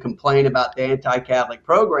them to complain about the anti-Catholic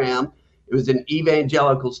program. It was an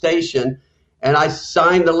evangelical station, and I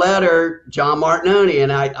signed the letter, John Martinoni,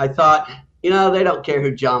 and I thought, they don't care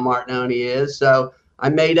who John Martinoni is. So I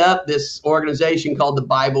made up this organization called the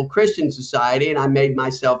Bible Christian Society, and I made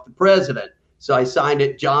myself the president. So I signed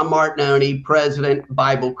it, John Martinoni, President,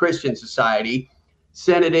 Bible Christian Society,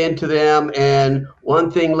 sent it in to them, and one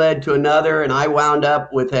thing led to another, and I wound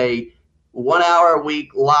up with a 1 hour a week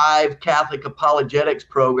live Catholic apologetics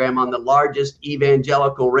program on the largest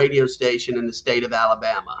evangelical radio station in the state of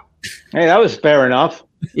Alabama. Hey, that was fair enough.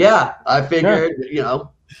 Yeah, I figured,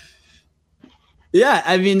 Yeah,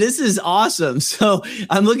 I mean, this is awesome. So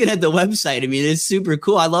I'm looking at the website. I mean, it's super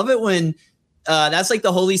cool. I love it when that's like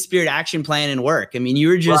the Holy Spirit action plan and work. I mean, you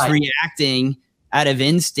were just reacting out of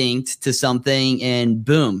instinct to something, and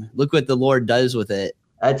boom, look what the Lord does with it.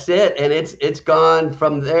 That's it. And it's gone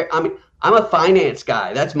from there. I mean, I'm a finance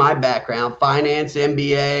guy. That's my background. Finance,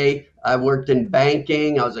 MBA. I worked in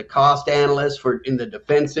banking. I was a cost analyst in the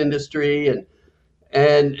defense industry,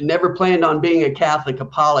 and never planned on being a Catholic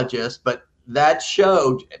apologist. But that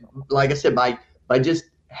showed, like I said, by just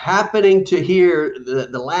happening to hear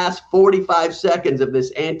the last 45 seconds of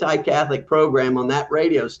this anti-Catholic program on that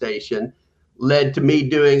radio station led to me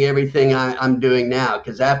doing everything I'm doing now.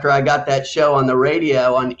 Because after I got that show on the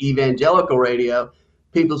radio, on evangelical radio,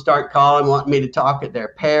 people start calling, wanting me to talk at their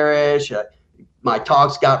parish. My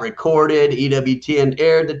talks got recorded. EWTN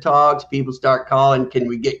aired the talks. People start calling, can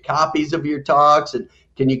we get copies of your talks? And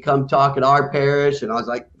can you come talk at our parish? And I was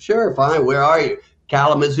like, sure, fine. Where are you?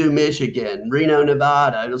 Kalamazoo, Michigan, Reno,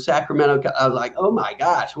 Nevada, Sacramento. I was like, oh my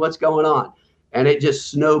gosh, what's going on? And it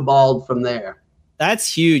just snowballed from there.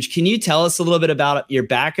 That's huge. Can you tell us a little bit about your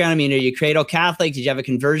background? I mean, are you cradle Catholic? Did you have a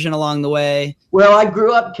conversion along the way? Well, I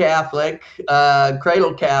grew up Catholic,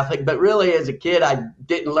 cradle Catholic, but really as a kid, I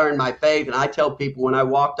didn't learn my faith. And I tell people when I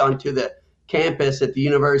walked onto the campus at the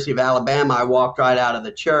University of Alabama, I walked right out of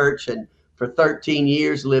the church, and for 13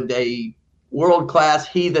 years lived a world-class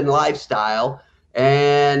heathen lifestyle.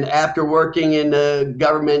 And after working in the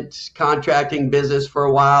government contracting business for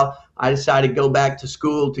a while, I decided to go back to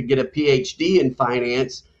school to get a PhD in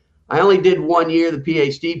finance. I only did 1 year of the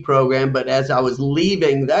PhD program, but as I was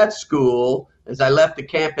leaving that school, as I left the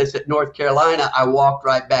campus at North Carolina, I walked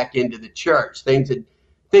right back into the church. Things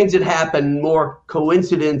had happened, more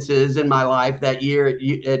coincidences in my life that year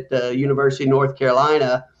at the University of North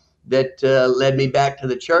Carolina that led me back to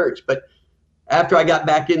the church. But after I got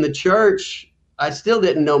back in the church, I still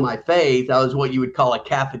didn't know my faith. I was what you would call a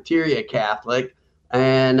cafeteria Catholic.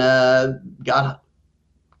 And got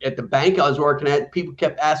at the bank I was working at, people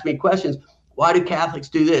kept asking me questions. Why do Catholics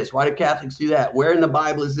do this? Why do Catholics do that? Where in the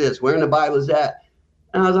Bible is this? Where in the Bible is that?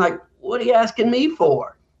 And I was like, what are you asking me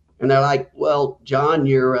for? And they're like, well, John,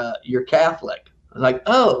 you're Catholic. I was like,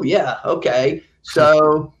 oh, yeah, okay.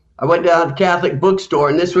 So I went down to the Catholic bookstore,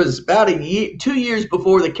 and this was about 2 years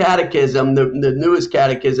before the catechism. The newest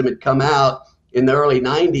catechism had come out in the early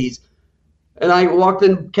 90s. And I walked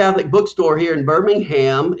in the Catholic bookstore here in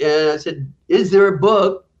Birmingham, and I said, is there a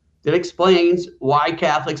book that explains why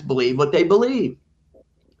Catholics believe what they believe?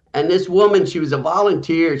 And this woman, she was a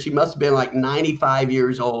volunteer. She must have been like 95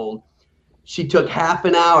 years old. She took half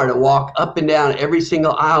an hour to walk up and down every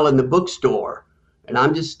single aisle in the bookstore. And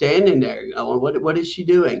I'm just standing there going, what is she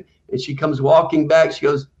doing? And she comes walking back. She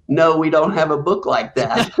goes, no, we don't have a book like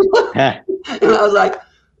that. And I was like,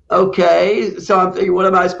 okay, so I'm thinking, what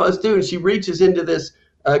am I supposed to do? And she reaches into this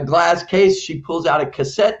glass case. She pulls out a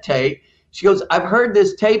cassette tape. She goes, I've heard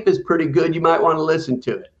this tape is pretty good. You might want to listen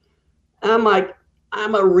to it. And I'm like,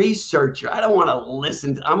 I'm a researcher. I don't want to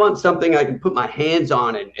listen. I want something I can put my hands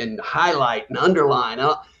on and highlight and underline.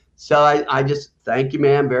 So I just, thank you,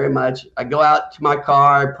 ma'am, very much. I go out to my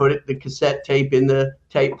car, I put the cassette tape in the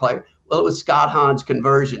tape player. Well, it was Scott Hahn's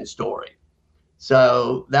conversion story.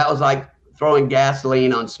 So that was like throwing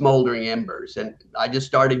gasoline on smoldering embers. And I just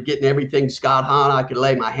started getting everything Scott Hahn I could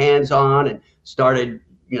lay my hands on, and started,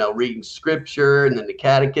 reading scripture. And then the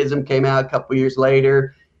catechism came out a couple years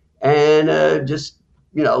later, and just,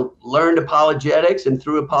 learned apologetics, and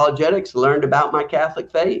through apologetics, learned about my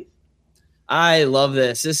Catholic faith. I love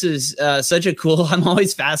this. This is such a cool, I'm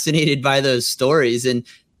always fascinated by those stories. And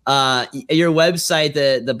your website,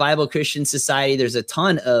 the Bible Christian Society, there's a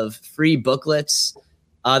ton of free booklets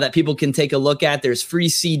that people can take a look at. There's free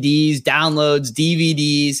CDs, downloads,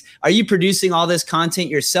 DVDs. Are you producing all this content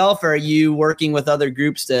yourself, or are you working with other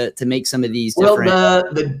groups to make some of these different? Well,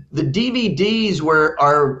 the DVDs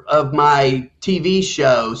are of my TV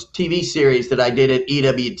shows, TV series that I did at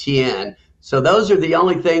EWTN. So those are the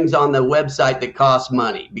only things on the website that cost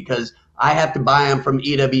money, because I have to buy them from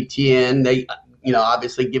EWTN. They,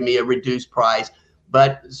 obviously give me a reduced price.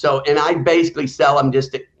 And I basically sell them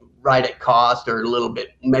just right at cost, or a little bit,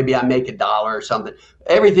 maybe I make $1 or something.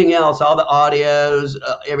 Everything else, all the audios,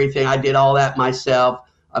 everything, I did all that myself.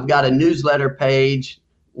 I've got a newsletter page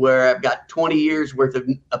where I've got 20 years worth of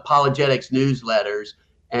apologetics newsletters.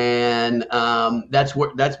 And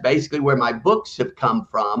that's basically where my books have come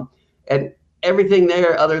from. And everything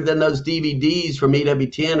there other than those DVDs from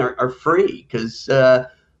EWTN are free, because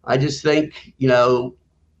I just think,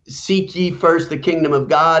 seek ye first the kingdom of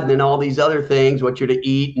God, and then all these other things, what you're to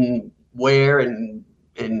eat and wear and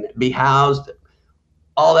be housed,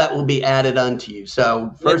 all that will be added unto you.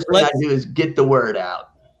 So first thing I do is get the word out.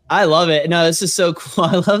 I love it. No, this is so cool.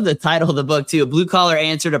 I love the title of the book too. A Blue Collar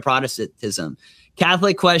Answer to Protestantism.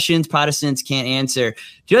 Catholic questions Protestants can't answer.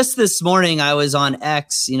 Just this morning, I was on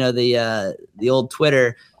X, the old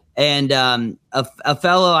Twitter, and a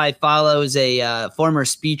fellow I follow is a former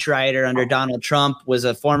speechwriter under Donald Trump, was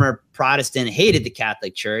a former Protestant, hated the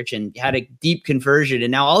Catholic Church, and had a deep conversion.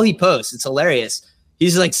 And now all he posts, it's hilarious.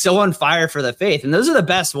 He's like so on fire for the faith. And those are the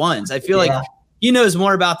best ones. I feel like he knows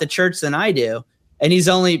more about the church than I do. And he's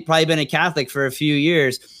only probably been a Catholic for a few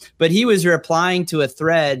years. But he was replying to a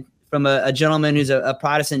thread from a gentleman who's a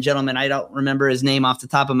Protestant gentleman. I don't remember his name off the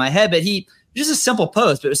top of my head, but just a simple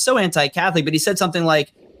post, but it was so anti-Catholic. But he said something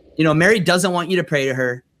like, Mary doesn't want you to pray to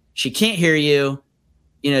her. She can't hear you.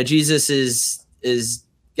 Jesus is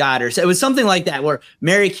God, or it was something like that, where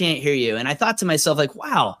Mary can't hear you. And I thought to myself, like,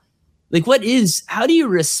 wow, like how do you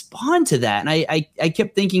respond to that? And I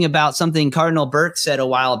kept thinking about something Cardinal Burke said a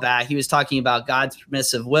while back. He was talking about God's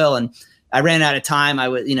permissive will, and I ran out of time. I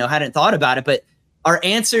hadn't thought about it, but our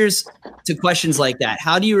answers to questions like that,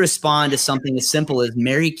 how do you respond to something as simple as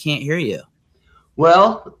Mary can't hear you?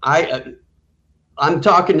 Well, I'm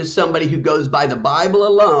talking to somebody who goes by the Bible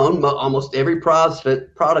alone. Almost every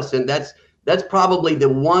Protestant, that's probably the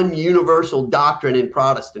one universal doctrine in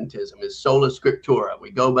Protestantism, is sola scriptura.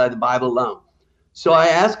 We go by the Bible alone. So I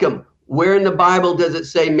ask them, where in the Bible does it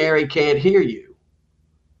say Mary can't hear you?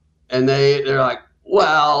 And they're like,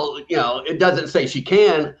 well, it doesn't say she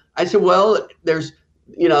can. I said, well, there's,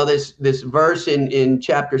 this verse in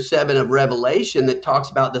chapter 7 of Revelation that talks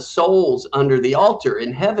about the souls under the altar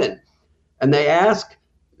in heaven. And they asked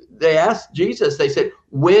Jesus, they said,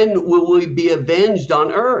 when will we be avenged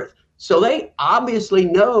on earth? So they obviously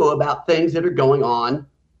know about things that are going on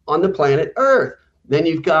the planet Earth. Then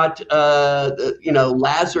you've got,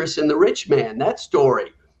 Lazarus and the rich man, that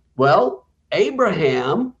story. Well,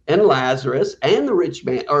 Abraham and Lazarus and the rich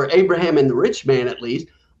man, or Abraham and the rich man at least,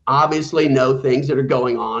 obviously know things that are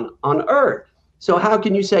going on earth. So how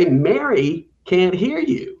can you say Mary can't hear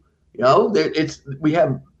you? We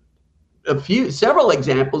have several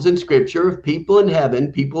examples in Scripture of people in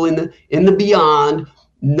heaven, people in the beyond,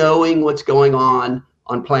 knowing what's going on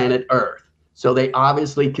planet Earth. So they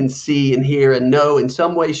obviously can see and hear and know in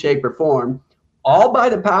some way, shape, or form, all by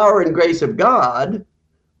the power and grace of God,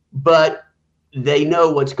 but they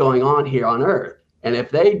know what's going on here on earth. And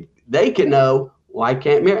if they can know, why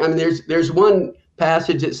can't Mary? I mean, there's one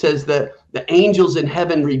passage that says that the angels in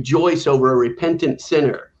heaven rejoice over a repentant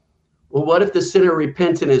sinner. Well, what if the sinner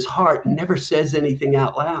repents in his heart and never says anything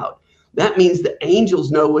out loud? That means the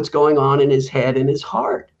angels know what's going on in his head and his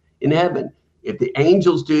heart in heaven. If the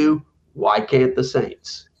angels do, why can't the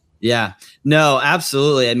saints? Yeah, no,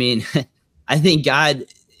 absolutely. I mean, I think God,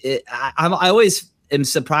 I always am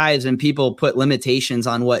surprised when people put limitations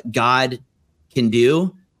on what God can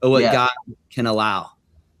do or what God can allow.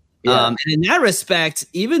 Yeah. And in that respect,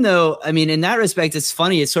 it's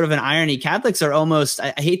funny. It's sort of an irony. Catholics are almost,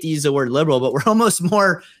 I hate to use the word liberal, but we're almost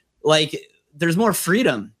more like there's more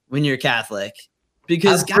freedom when you're Catholic,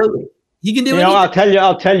 because God, he can do anything.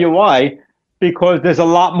 I'll tell you why, because there's a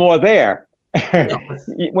lot more there.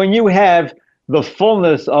 When you have the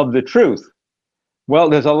fullness of the truth, well,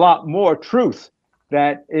 there's a lot more truth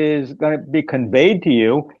that is going to be conveyed to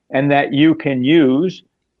you and that you can use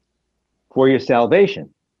for your salvation.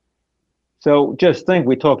 So just think,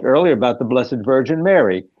 we talked earlier about the Blessed Virgin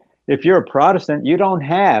Mary. If you're a Protestant, you don't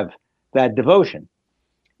have that devotion.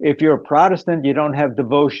 If you're a Protestant, you don't have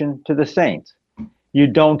devotion to the saints. You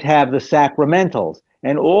don't have the sacramentals.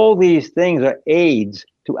 And all these things are aids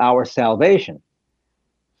to our salvation.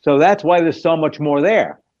 So that's why there's so much more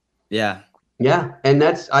there. Yeah. Yeah. And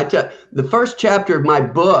the first chapter of my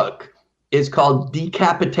book is called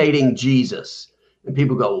Decapitating Jesus. And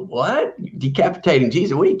people go, what? Decapitating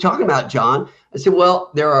Jesus? What are you talking about, John? I said,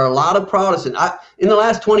 well, there are a lot of Protestants. In the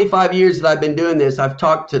last 25 years that I've been doing this, I've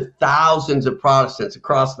talked to thousands of Protestants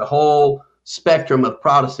across the whole spectrum of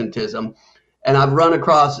Protestantism. And I've run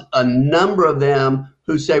across a number of them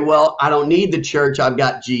who say, well, I don't need the church. I've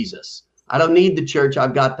got Jesus. I don't need the church.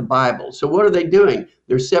 I've got the Bible. So what are they doing?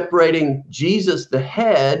 They're separating Jesus, the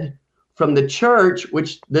head, from the church,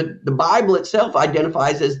 which the Bible itself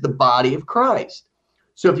identifies as the body of Christ.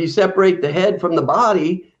 So if you separate the head from the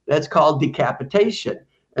body, that's called decapitation.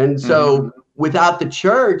 And so without the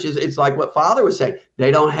church, it's like what Father was saying.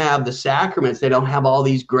 They don't have the sacraments. They don't have all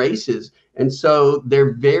these graces. And so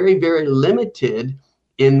they're very, very limited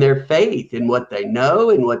in their faith, in what they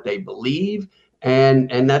know and what they believe.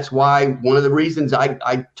 And that's why one of the reasons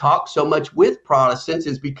I talk so much with Protestants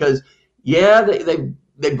is because, yeah,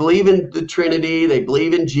 they believe in the Trinity. They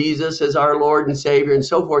believe in Jesus as our Lord and Savior and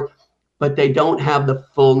so forth, but they don't have the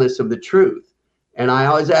fullness of the truth. And I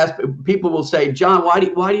always ask, people will say, John, why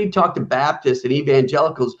do you talk to Baptists and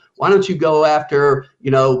evangelicals? Why don't you go after,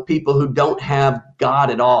 people who don't have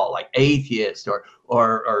God at all, like atheists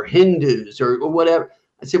or Hindus or whatever?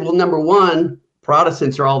 I said, well, number one,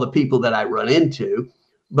 Protestants are all the people that I run into.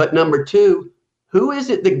 But number two, who is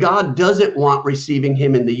it that God doesn't want receiving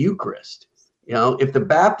him in the Eucharist? If the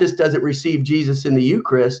Baptist doesn't receive Jesus in the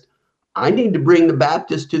Eucharist, I need to bring the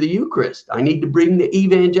Baptist to the Eucharist. I need to bring the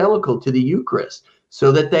evangelical to the Eucharist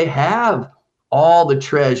so that they have all the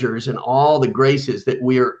treasures and all the graces that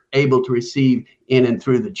we are able to receive in and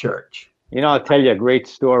through the church. I'll tell you a great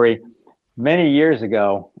story. Many years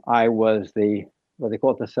ago, I was what they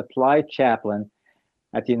call it, the supply chaplain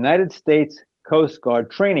at the United States Coast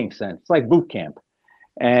Guard Training Center. It's like boot camp.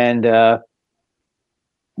 And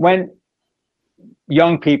when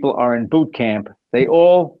young people are in boot camp, they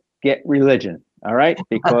all get religion, all right?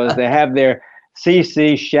 Because they have their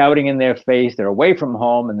CC shouting in their face. They're away from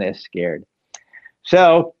home and they're scared.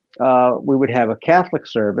 So we would have a Catholic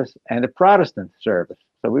service and a Protestant service.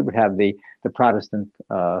 So we would have the Protestant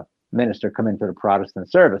minister come into the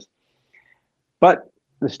Protestant service. But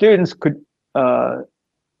the students could go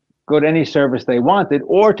to any service they wanted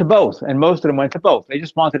or to both. And most of them went to both. They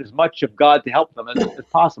just wanted as much of God to help them as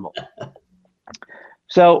possible.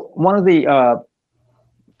 So one of the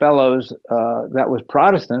fellows that was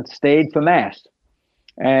Protestant stayed for Mass.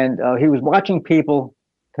 And he was watching people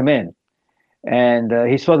come in. And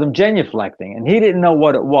he saw them genuflecting. And he didn't know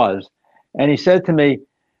what it was. And he said to me,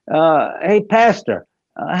 hey, Pastor,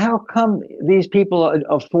 how come these people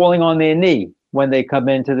are falling on their knee when they come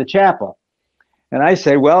into the chapel? And I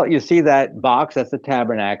said, well, you see that box, that's the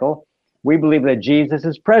tabernacle. We believe that Jesus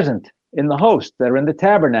is present in the hosts that are in the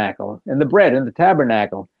tabernacle, in the bread in the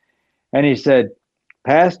tabernacle. And he said,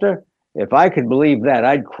 Pastor, if I could believe that,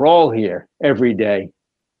 I'd crawl here every day.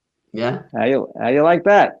 Yeah. How you like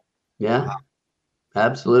that? Yeah,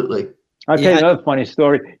 absolutely. I'll tell you another funny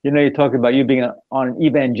story. You're talking about you being on an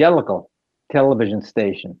evangelical television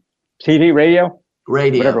station, TV, radio,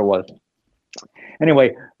 whatever it was.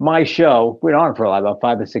 Anyway, my show, we're on for about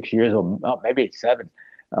 5 or 6 years, or maybe it's 7.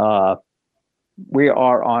 We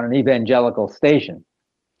are on an evangelical station.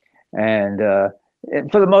 And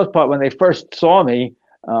for the most part, when they first saw me,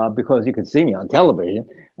 because you could see me on television,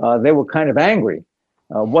 they were kind of angry.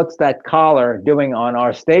 What's that collar doing on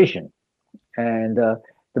our station? And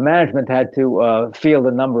the management had to field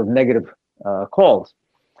a number of negative calls.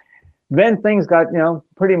 Then things got,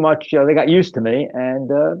 pretty much, they got used to me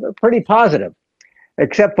and pretty positive,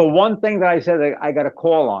 except for one thing that I said that I got a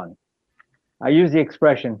call on. I used the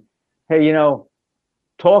expression, hey,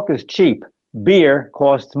 talk is cheap. Beer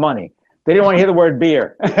costs money. They didn't want to hear the word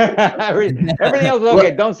beer. Everything else is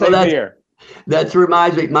okay. Don't say beer. That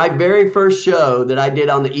reminds me, my very first show that I did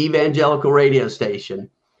on the evangelical radio station,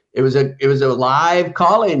 it was a live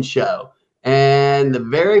call-in show. And the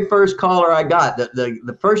very first caller I got,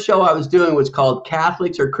 the first show I was doing was called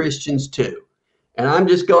Catholics or Christians Too. And I'm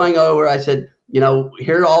just going over, I said,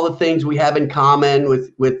 here are all the things we have in common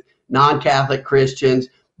with non-Catholic Christians.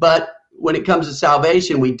 But when it comes to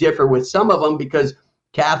salvation, we differ with some of them because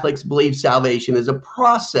Catholics believe salvation is a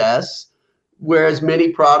process, whereas many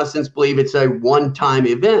Protestants believe it's a one-time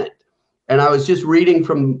event. And I was just reading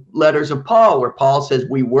from letters of Paul, where Paul says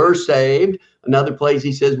we were saved. Another place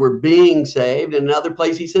he says we're being saved. And another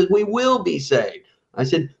place he says we will be saved. I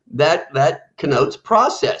said that connotes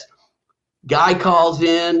process. Guy calls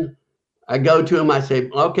in. I go to him. I say,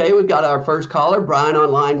 okay, we've got our first caller, Brian,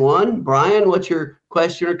 on line 1. Brian, what's your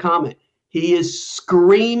question or comment? He is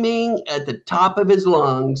screaming at the top of his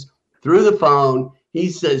lungs, through the phone. He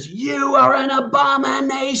says, "You are an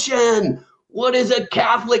abomination. What is a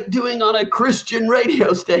Catholic doing on a Christian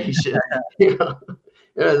radio station?" You know,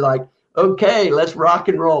 it was like, okay, let's rock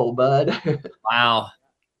and roll, bud. Wow.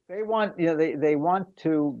 They want, they want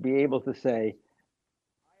to be able to say,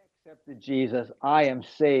 "I accepted Jesus. I am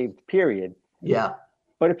saved." Period. Yeah.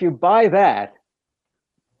 But if you buy that,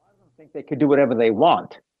 I don't think they could do whatever they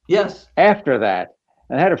want. Yes. After that,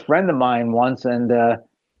 and I had a friend of mine once, and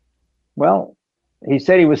well, he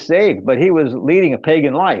said he was saved, but he was leading a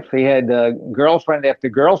pagan life. He had girlfriend after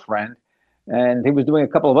girlfriend, and he was doing a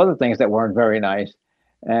couple of other things that weren't very nice.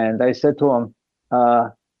 And I said to him,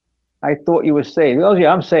 "I thought you were saved." "Oh,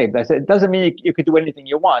 yeah, I'm saved." I said, "It doesn't mean you could do anything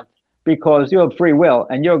you want, because you have free will,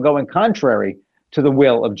 and you're going contrary to the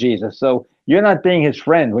will of Jesus. So you're not being his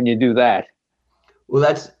friend when you do that." Well,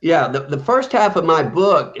 the first half of my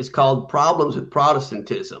book is called Problems with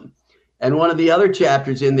Protestantism. And one of the other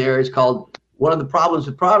chapters in there is called, one of the problems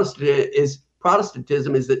with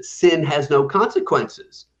Protestantism is that sin has no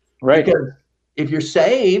consequences. Right. Because if you're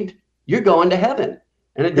saved, you're going to heaven.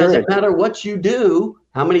 And it doesn't matter what you do,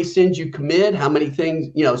 how many sins you commit, how many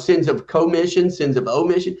things, sins of commission, sins of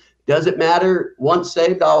omission, doesn't matter. Once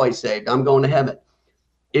saved, always saved. I'm going to heaven.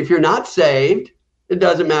 If you're not saved, it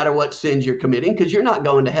doesn't matter what sins you're committing, because you're not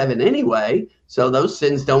going to heaven anyway. So those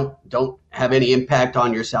sins don't have any impact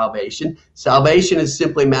on your salvation. Salvation is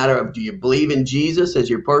simply a matter of, do you believe in Jesus as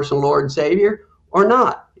your personal Lord and Savior or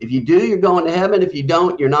not? If you do, you're going to heaven. If you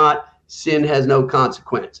don't, you're not. Sin has no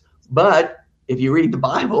consequence. But if you read the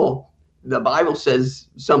Bible says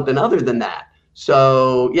something other than that.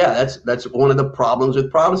 So yeah, that's one of the problems with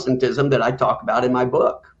Protestantism that I talk about in my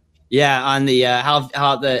book. Yeah, on the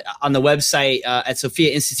on the website at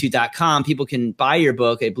sophiainstitute.com, people can buy your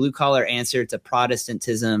book, A Blue Collar Answer to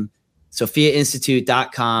Protestantism,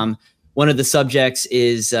 sophiainstitute.com. One of the subjects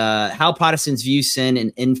is how Protestants view sin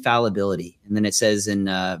and infallibility. And then it says in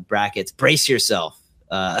brackets, brace yourself.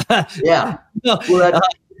 Yeah. Well,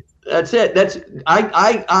 that's it.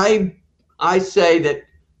 I say that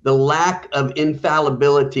the lack of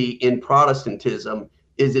infallibility in Protestantism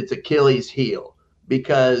is its Achilles heel,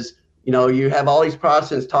 because you have all these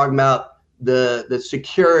Protestants talking about the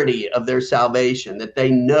security of their salvation, that they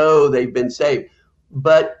know they've been saved.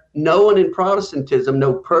 But no one in Protestantism,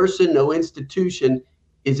 no person, no institution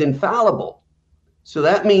is infallible. So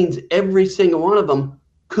that means every single one of them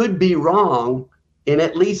could be wrong in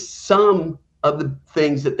at least some of the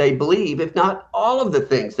things that they believe, if not all of the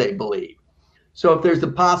things they believe. So if there's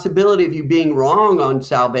the possibility of you being wrong on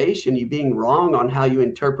salvation, you being wrong on how you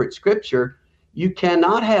interpret Scripture, you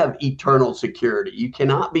cannot have eternal security. You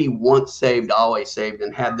cannot be once saved, always saved,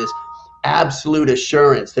 and have this absolute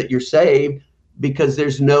assurance that you're saved, because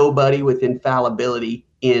there's nobody with infallibility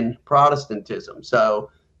in Protestantism. So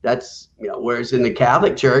that's, whereas in the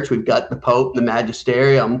Catholic Church, we've got the Pope and the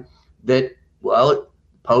Magisterium that,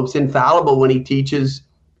 Pope's infallible when he teaches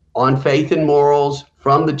on faith and morals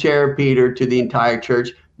from the chair of Peter to the entire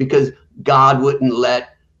church, because God wouldn't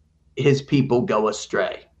let his people go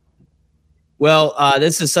astray. Well,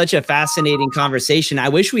 this is such a fascinating conversation. I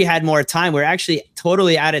wish we had more time. We're actually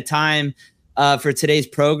totally out of time for today's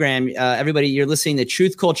program. Everybody, you're listening to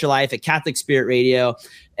Truth, Culture, Life at Catholic Spirit Radio.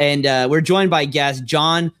 And we're joined by guest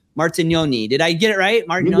John Martignoni. Did I get it right?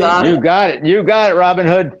 Martignoni? You got it. You got it, Robin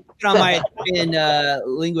Hood. On my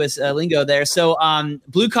lingo there. So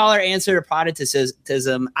Blue Collar Answer to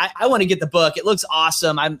Protestantism. I want to get the book. It looks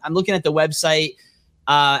awesome. I'm looking at the website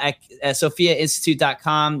at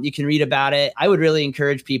sophiainstitute.com. You can read about it. I would really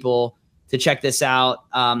encourage people to check this out.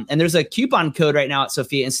 And there's a coupon code right now at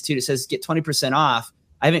Sophia Institute. It says get 20% off.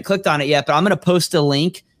 I haven't clicked on it yet, but I'm going to post a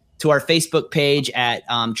link to our Facebook page at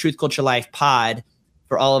Truth, Culture, Life Pod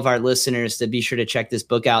for all of our listeners to be sure to check this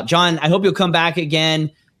book out. John, I hope you'll come back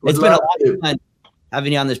again. It's been a lot of fun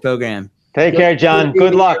having you on this program. Take care, John.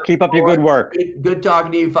 Good luck. Keep up your good work. Good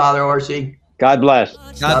talking to you, Father Orsi. God bless.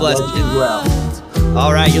 God bless you as well.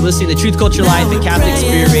 All right, you're listening to Truth, Culture, Life at Catholic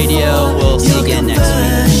Spirit Radio. We'll see you again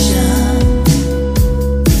next week.